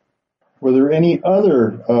 Were there any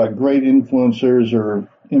other great influencers or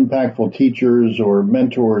impactful teachers or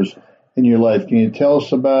mentors in your life? Can you tell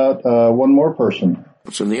us about one more person?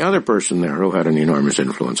 And the other person there who had an enormous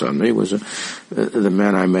influence on me was the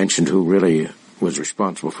man I mentioned who really was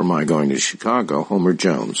responsible for my going to Chicago, Homer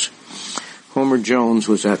Jones. Homer Jones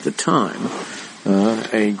was at the time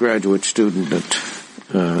a graduate student at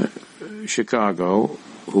Chicago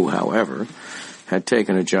who, however, had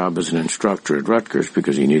taken a job as an instructor at Rutgers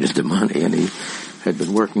because he needed the money, and he had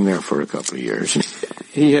been working there for a couple of years.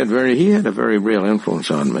 He had a very real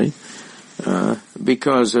influence on me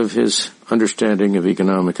because of his understanding of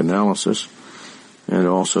economic analysis, and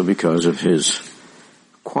also because of his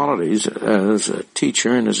qualities as a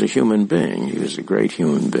teacher and as a human being. He was a great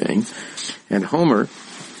human being. And Homer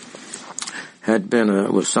had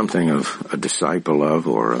was something of a disciple of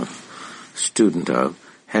or a student of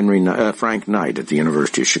Frank Knight at the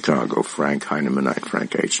University of Chicago, Frank Heinemann Knight,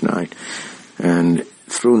 Frank H. Knight. And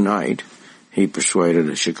through Knight, he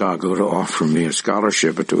persuaded Chicago to offer me a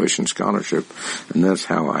scholarship, a tuition scholarship, and that's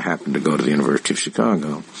how I happened to go to the University of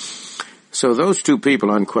Chicago. So those 2 people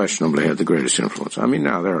unquestionably had the greatest influence. I mean,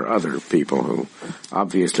 now there are other people who,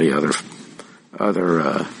 obviously other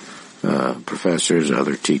professors,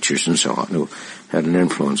 other teachers and so on who had an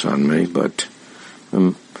influence on me, but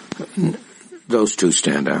those 2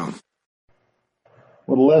 stand out.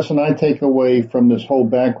 Well, the lesson I take away from this whole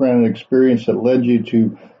background and experience that led you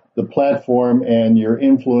to the platform and your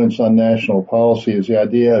influence on national policy is the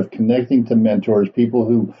idea of connecting to mentors, people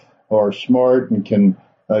who are smart and can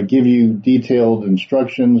give you detailed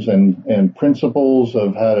instructions and principles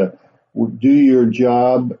of how to do your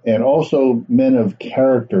job, and also men of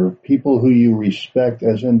character, people who you respect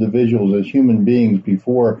as individuals, as human beings,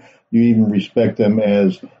 before you even respect them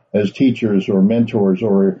as teachers or mentors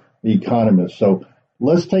or economists. So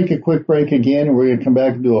let's take a quick break again, and we're going to come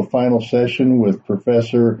back and do a final session with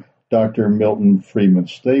Professor Dr. Milton Friedman.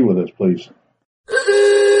 Stay with us, please.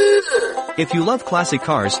 If you love classic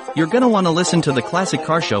cars, you're going to want to listen to The Classic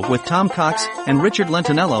Car Show with Tom Cox and Richard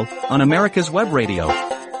Lentinello on America's Web Radio.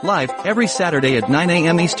 Live every Saturday at 9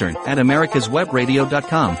 a.m. Eastern at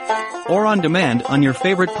americaswebradio.com or on demand on your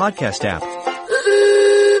favorite podcast app.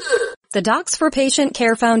 The Docs for Patient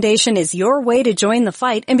Care Foundation is your way to join the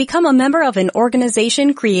fight and become a member of an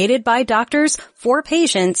organization created by doctors for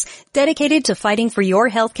patients dedicated to fighting for your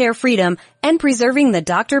healthcare freedom and preserving the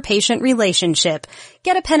doctor-patient relationship.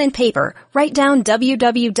 Get a pen and paper. Write down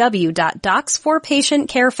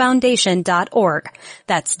www.docsforpatientcarefoundation.org.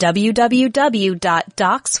 That's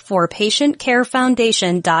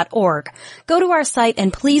www.docsforpatientcarefoundation.org. Go to our site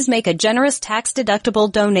and please make a generous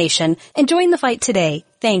tax-deductible donation and join the fight today.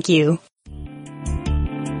 Thank you.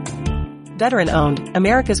 Veteran-owned,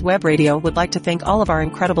 America's Web Radio would like to thank all of our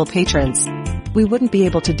incredible patrons. We wouldn't be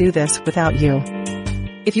able to do this without you.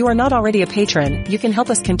 If you are not already a patron, you can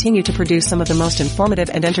help us continue to produce some of the most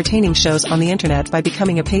informative and entertaining shows on the internet by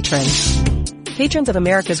becoming a patron. Patrons of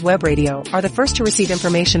America's Web Radio are the first to receive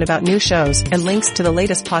information about new shows and links to the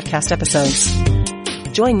latest podcast episodes.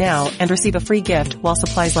 Join now and receive a free gift while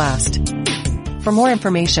supplies last. For more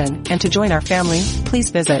information and to join our family,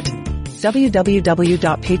 please visit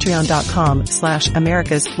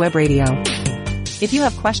www.patreon.com/America's Web Radio. If you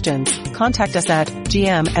have questions, contact us at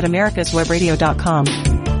gm@americaswebradio.com.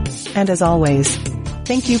 And as always,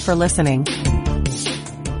 thank you for listening.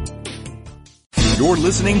 You're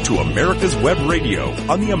listening to America's Web Radio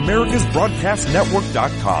on the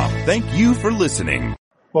AmericasBroadcastNetwork.com. Thank you for listening.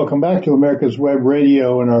 Welcome back to America's Web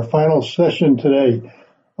Radio and our final session today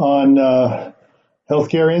on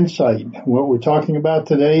Healthcare Insight. What we're talking about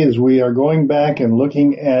today is we are going back and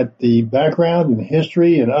looking at the background and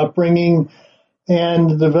history and upbringing and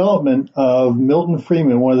the development of Milton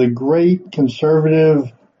Friedman, one of the great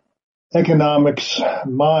conservative economics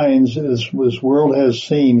minds this world has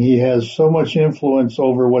seen. He has so much influence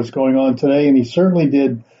over what's going on today, and he certainly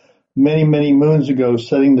did many, many moons ago,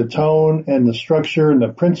 setting the tone and the structure and the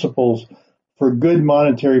principles for good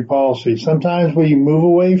monetary policy. Sometimes we move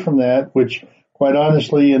away from that, which quite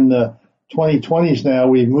honestly in the 2020s now,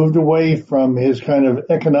 we've moved away from his kind of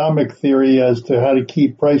economic theory as to how to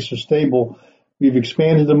keep prices stable. We've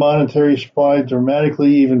expanded the monetary supply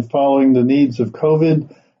dramatically, even following the needs of COVID.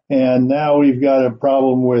 And now we've got a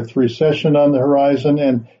problem with recession on the horizon,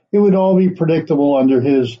 and it would all be predictable under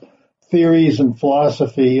his theories and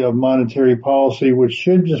philosophy of monetary policy, which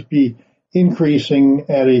should just be increasing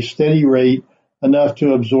at a steady rate, enough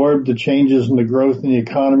to absorb the changes in the growth in the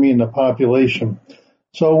economy and the population.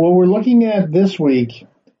 So what we're looking at this week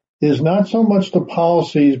is not so much the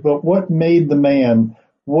policies, but what made the man.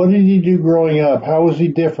 What did he do growing up? How was he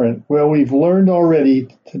different? Well, we've learned already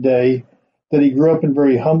today that he grew up in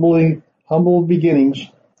very humble beginnings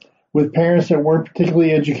with parents that weren't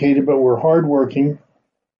particularly educated but were hardworking.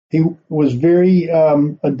 He was very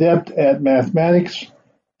adept at mathematics.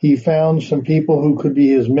 He found some people who could be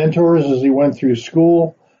his mentors as he went through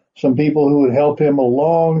school, some people who would help him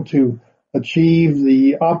along to achieve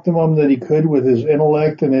the optimum that he could with his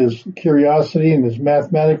intellect and his curiosity and his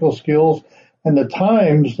mathematical skills. And the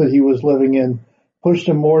times that he was living in pushed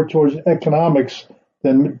him more towards economics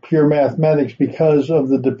than pure mathematics because of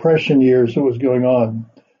the Depression years that was going on.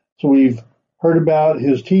 So we've heard about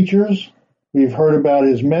his teachers. We've heard about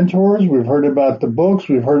his mentors. We've heard about the books.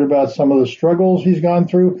 We've heard about some of the struggles he's gone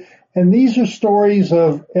through. And these are stories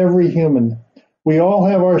of every human. We all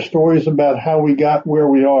have our stories about how we got where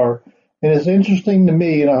we are. And it's interesting to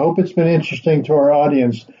me, and I hope it's been interesting to our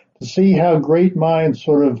audience, to see how great minds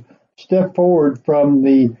sort of step forward from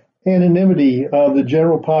the anonymity of the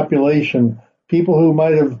general population, people who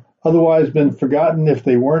might have otherwise been forgotten if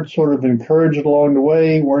they weren't sort of encouraged along the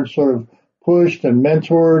way, weren't sort of pushed and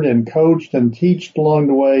mentored and coached and taught along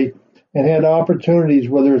the way, and had opportunities,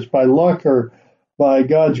 whether it's by luck or by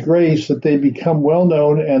God's grace, that they become well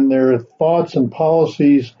known and their thoughts and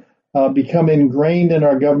policies become ingrained in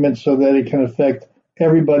our government so that it can affect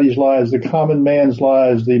everybody's lives, the common man's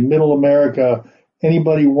lives, the middle America,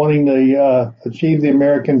 anybody wanting to achieve the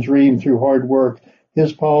American dream through hard work.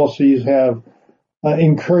 His policies have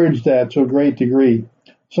encouraged that to a great degree.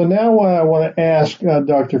 So now what I want to ask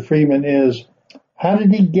Dr. Friedman is, how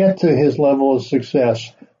did he get to his level of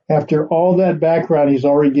success? After all that background he's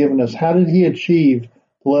already given us, how did he achieve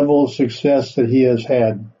the level of success that he has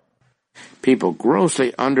had? People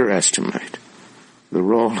grossly underestimate the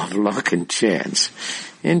role of luck and chance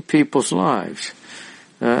in people's lives.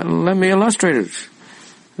 Let me illustrate it.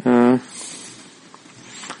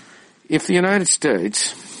 If the United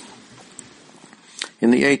States in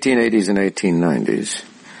the 1880s and 1890s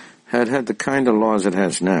had the kind of laws it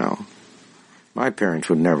has now, my parents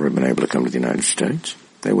would never have been able to come to the United States.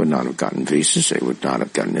 They would not have gotten visas. They would not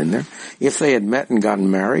have gotten in there. If they had met and gotten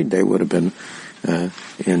married, they would have been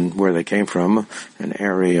in where they came from, an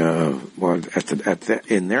area,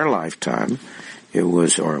 in their lifetime, it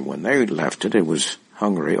was, or when they left it, it was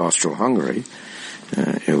Hungary, Austro-Hungary.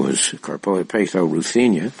 It was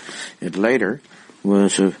Carpatho-Ruthenia. It later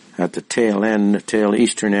was at the tail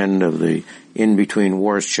eastern end of the in-between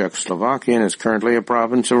wars Czechoslovakia, and is currently a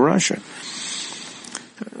province of Russia.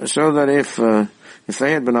 So that if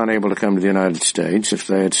they had been unable to come to the United States, if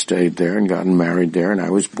they had stayed there and gotten married there, and I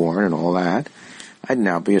was born and all that, I'd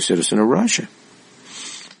now be a citizen of Russia.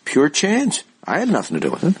 Pure chance. I had nothing to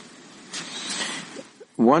do with it.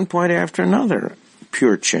 One point after another,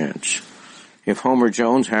 pure chance. If Homer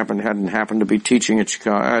Jones hadn't happened to be teaching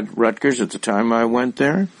at Rutgers at the time I went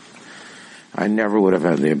there, I never would have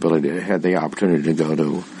had the opportunity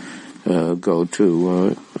to go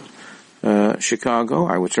to Chicago.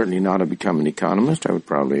 I would certainly not have become an economist. I would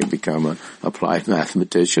probably have become an applied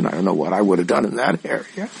mathematician. I don't know what I would have done in that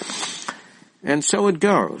area. And so it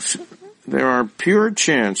goes. There are pure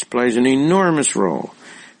chance plays an enormous role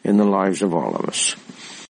in the lives of all of us.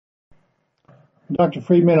 Dr.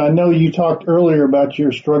 Friedman, I know you talked earlier about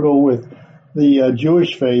your struggle with the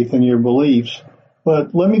Jewish faith and your beliefs.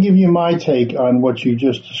 But let me give you my take on what you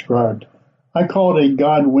just described. I call it a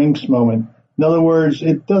God winks moment. In other words,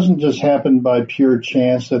 it doesn't just happen by pure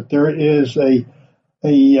chance, that there is a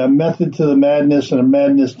method to the madness and a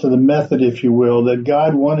madness to the method, if you will, that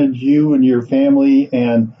God wanted you and your family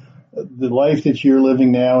and the life that you're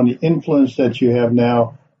living now and the influence that you have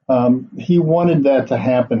now. He wanted that to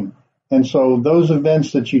happen. And so those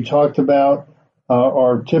events that you talked about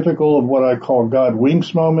are typical of what I call God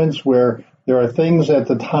winks moments, where there are things at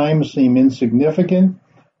the time seem insignificant.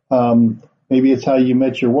 Maybe it's how you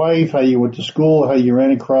met your wife, how you went to school, how you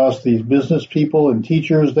ran across these business people and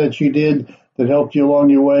teachers that you did that helped you along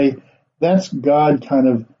your way. That's God kind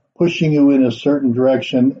of pushing you in a certain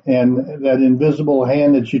direction. And that invisible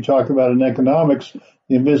hand that you talk about in economics,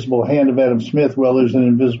 the invisible hand of Adam Smith, well, there's an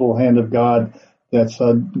invisible hand of God that's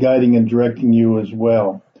guiding and directing you as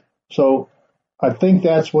well. So I think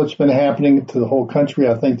that's what's been happening to the whole country.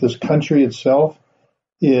 I think this country itself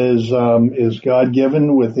is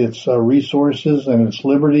God-given with its resources and its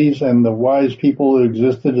liberties, and the wise people that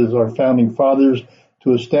existed as our founding fathers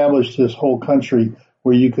to establish this whole country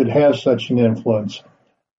where you could have such an influence.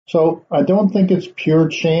 So I don't think it's pure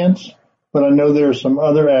chance, but I know there are some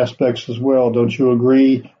other aspects as well. Don't you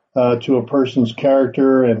agree, to a person's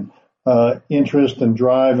character and interest and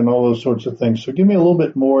drive and all those sorts of things? So give me a little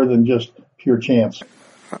bit more than just pure chance.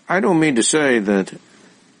 I don't mean to say that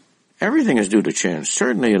everything is due to chance.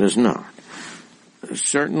 Certainly it is not.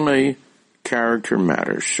 Certainly character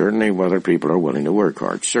matters. Certainly whether people are willing to work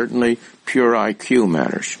hard. Certainly pure IQ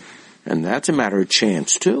matters. And that's a matter of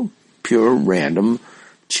chance too. Pure random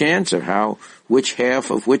chance of which half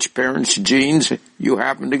of which parent's genes you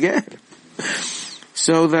happen to get.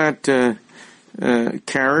 So that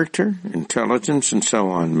character, intelligence, and so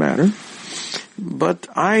on matter. But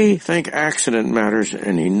I think accident matters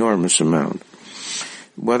an enormous amount.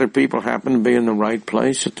 Whether people happen to be in the right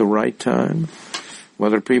place at the right time,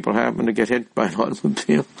 whether people happen to get hit by an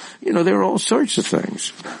automobile, there are all sorts of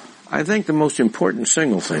things. I think the most important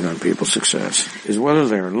single thing on people's success is whether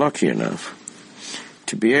they're lucky enough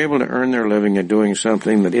to be able to earn their living at doing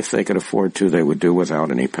something that if they could afford to, they would do without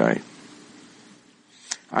any pay.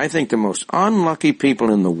 I think the most unlucky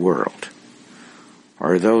people in the world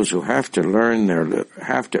are those who have to earn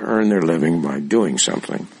their living by doing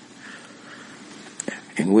something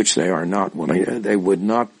in which they are not willing, they would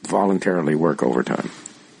not voluntarily work overtime.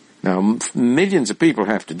 Now, millions of people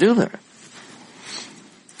have to do that.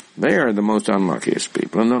 They are the most unluckiest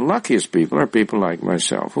people, and the luckiest people are people like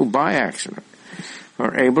myself who, by accident,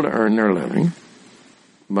 are able to earn their living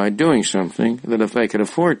by doing something that if they could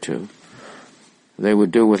afford to, they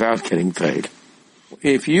would do without getting paid.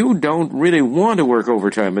 If you don't really want to work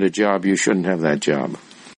overtime at a job, you shouldn't have that job.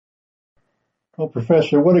 Well,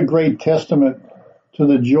 Professor, what a great testament to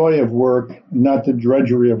the joy of work, not the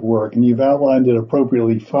drudgery of work. And you've outlined it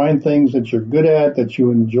appropriately. Find things that you're good at, that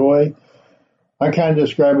you enjoy. I kind of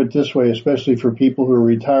describe it this way, especially for people who are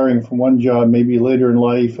retiring from one job maybe later in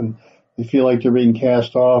life and they feel like they're being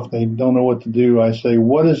cast off. They don't know what to do. I say,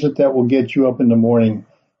 what is it that will get you up in the morning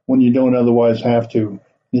when you don't otherwise have to?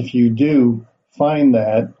 If you do find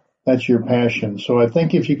that, that's your passion. So I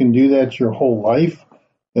think if you can do that your whole life,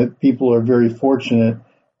 that people are very fortunate.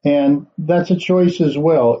 And that's a choice as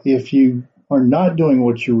well. If you are not doing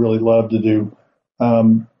what you really love to do,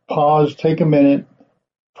 pause, take a minute,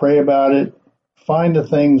 pray about it, find the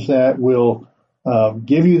things that will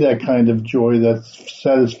give you that kind of joy, that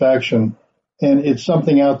satisfaction. And it's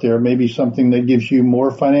something out there, maybe something that gives you more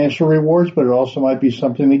financial rewards, but it also might be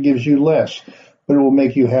something that gives you less, but it will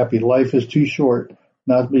make you happy. Life is too short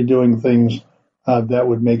not to be doing things that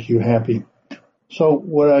would make you happy. So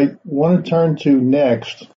what I want to turn to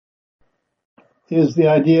next is the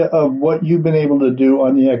idea of what you've been able to do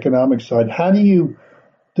on the economic side. How do you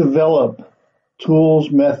develop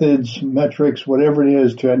tools, methods, metrics, whatever it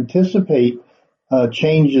is, to anticipate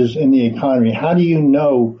changes in the economy? How do you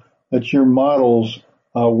know that your models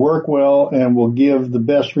work well and will give the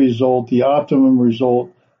best result, the optimum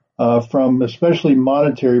result from especially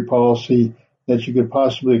monetary policy that you could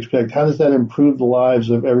possibly expect? How does that improve the lives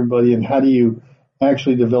of everybody, and how do you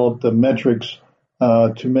actually develop the metrics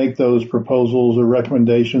to make those proposals or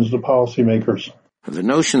recommendations to policymakers? The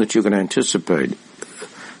notion that you can anticipate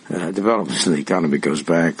developments in the economy goes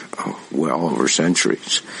back well over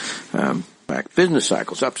centuries. Business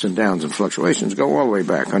cycles, ups and downs and fluctuations go all the way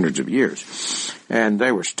back hundreds of years. And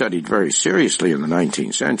they were studied very seriously in the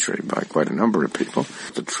 19th century by quite a number of people.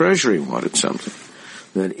 The Treasury wanted something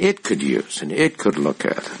that it could use and it could look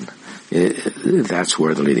at. And that's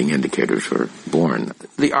where the leading indicators were born.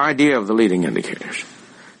 The idea of the leading indicators.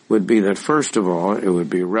 would be that, first of all, it would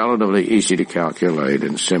be relatively easy to calculate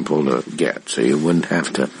and simple to get, so you wouldn't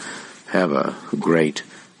have to have a great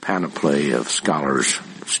panoply of scholars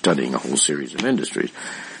studying a whole series of industries.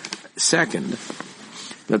 Second,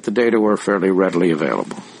 that the data were fairly readily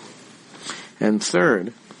available. And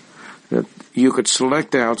third, that you could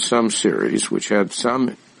select out some series which had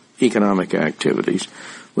some economic activities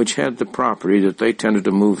which had the property that they tended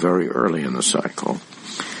to move very early in the cycle.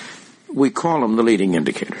 We call them the leading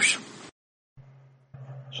indicators.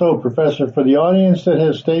 So, Professor, for the audience that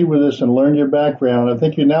has stayed with us and learned your background, I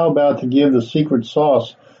think you're now about to give the secret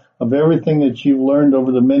sauce of everything that you've learned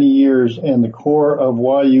over the many years and the core of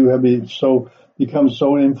why you have become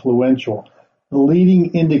so influential. The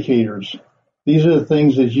leading indicators. These are the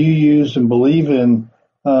things that you use and believe in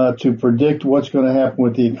to predict what's going to happen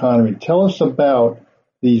with the economy. Tell us about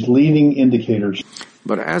these leading indicators.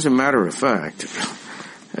 But as a matter of fact,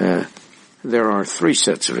 there are three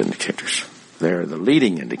sets of indicators. There are the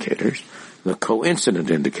leading indicators, the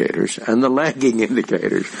coincident indicators, and the lagging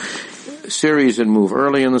indicators. Series that move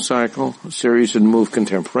early in the cycle, series that move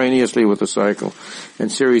contemporaneously with the cycle,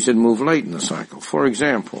 and series that move late in the cycle. For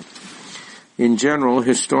example, in general,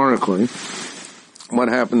 historically, what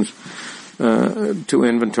happens to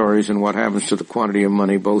inventories and what happens to the quantity of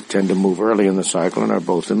money both tend to move early in the cycle and are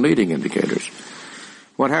both in leading indicators.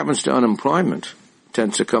 What happens to unemployment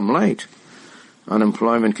tends to come late.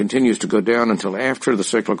 Unemployment continues to go down until after the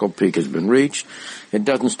cyclical peak has been reached. It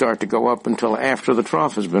doesn't start to go up until after the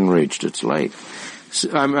trough has been reached. It's late.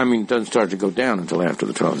 It doesn't start to go down until after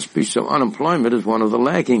the trough is reached. So unemployment is one of the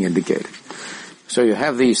lagging indicators. So you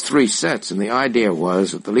have these three sets, and the idea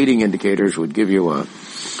was that the leading indicators would give you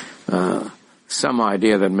some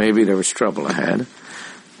idea that maybe there was trouble ahead.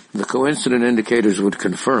 The coincident indicators would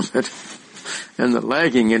confirm it, and the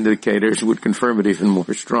lagging indicators would confirm it even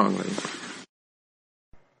more strongly.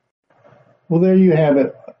 Well, there you have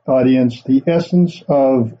it, audience, the essence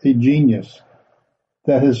of a genius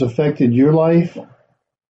that has affected your life,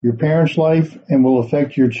 your parents' life, and will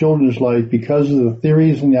affect your children's life because of the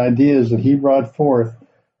theories and the ideas that he brought forth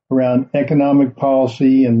around economic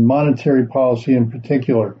policy and monetary policy in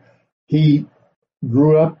particular. He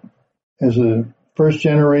grew up as a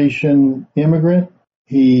first-generation immigrant.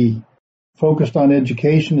 He focused on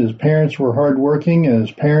education. His parents were hardworking, and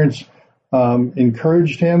his parents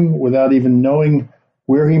encouraged him without even knowing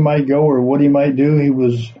where he might go or what he might do. He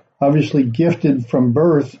was obviously gifted from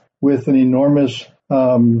birth with an enormous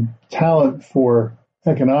talent for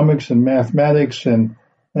economics and mathematics and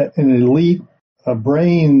an elite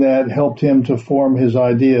brain that helped him to form his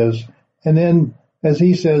ideas. And then, as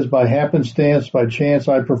he says, by happenstance, by chance,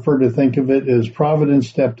 I prefer to think of it as Providence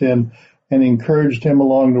stepped in and encouraged him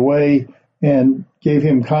along the way and gave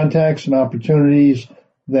him contacts and opportunities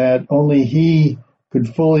that only he could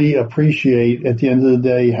fully appreciate at the end of the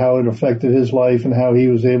day, how it affected his life and how he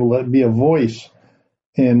was able to be a voice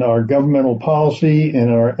in our governmental policy and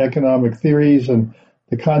our economic theories. And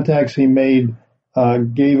the contacts he made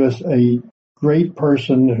gave us a great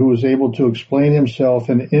person who was able to explain himself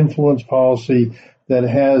and influence policy that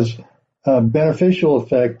has a beneficial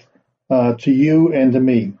effect to you and to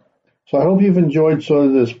me. So I hope you've enjoyed sort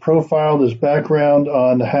of this profile, this background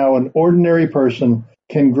on how an ordinary person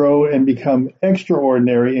can grow and become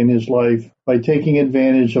extraordinary in his life by taking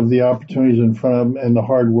advantage of the opportunities in front of him and the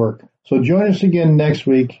hard work. So join us again next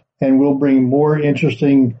week, and we'll bring more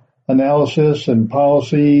interesting analysis and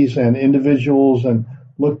policies and individuals and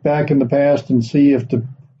look back in the past and see if the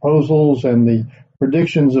proposals and the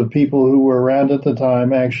predictions of people who were around at the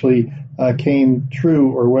time actually came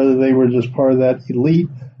true, or whether they were just part of that elite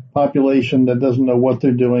population that doesn't know what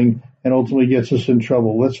they're doing and ultimately gets us in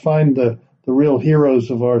trouble. Let's find the real heroes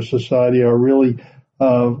of our society, our really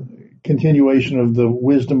continuation of the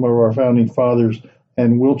wisdom of our founding fathers,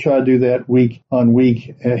 and we'll try to do that week on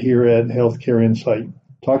week here at Healthcare Insight.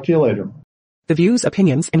 Talk to you later. The views,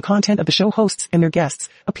 opinions, and content of the show hosts and their guests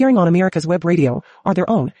appearing on America's Web Radio are their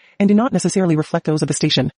own and do not necessarily reflect those of the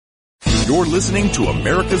station. You're listening to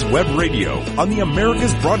America's Web Radio on the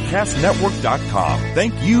AmericasBroadcastNetwork.com.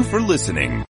 Thank you for listening.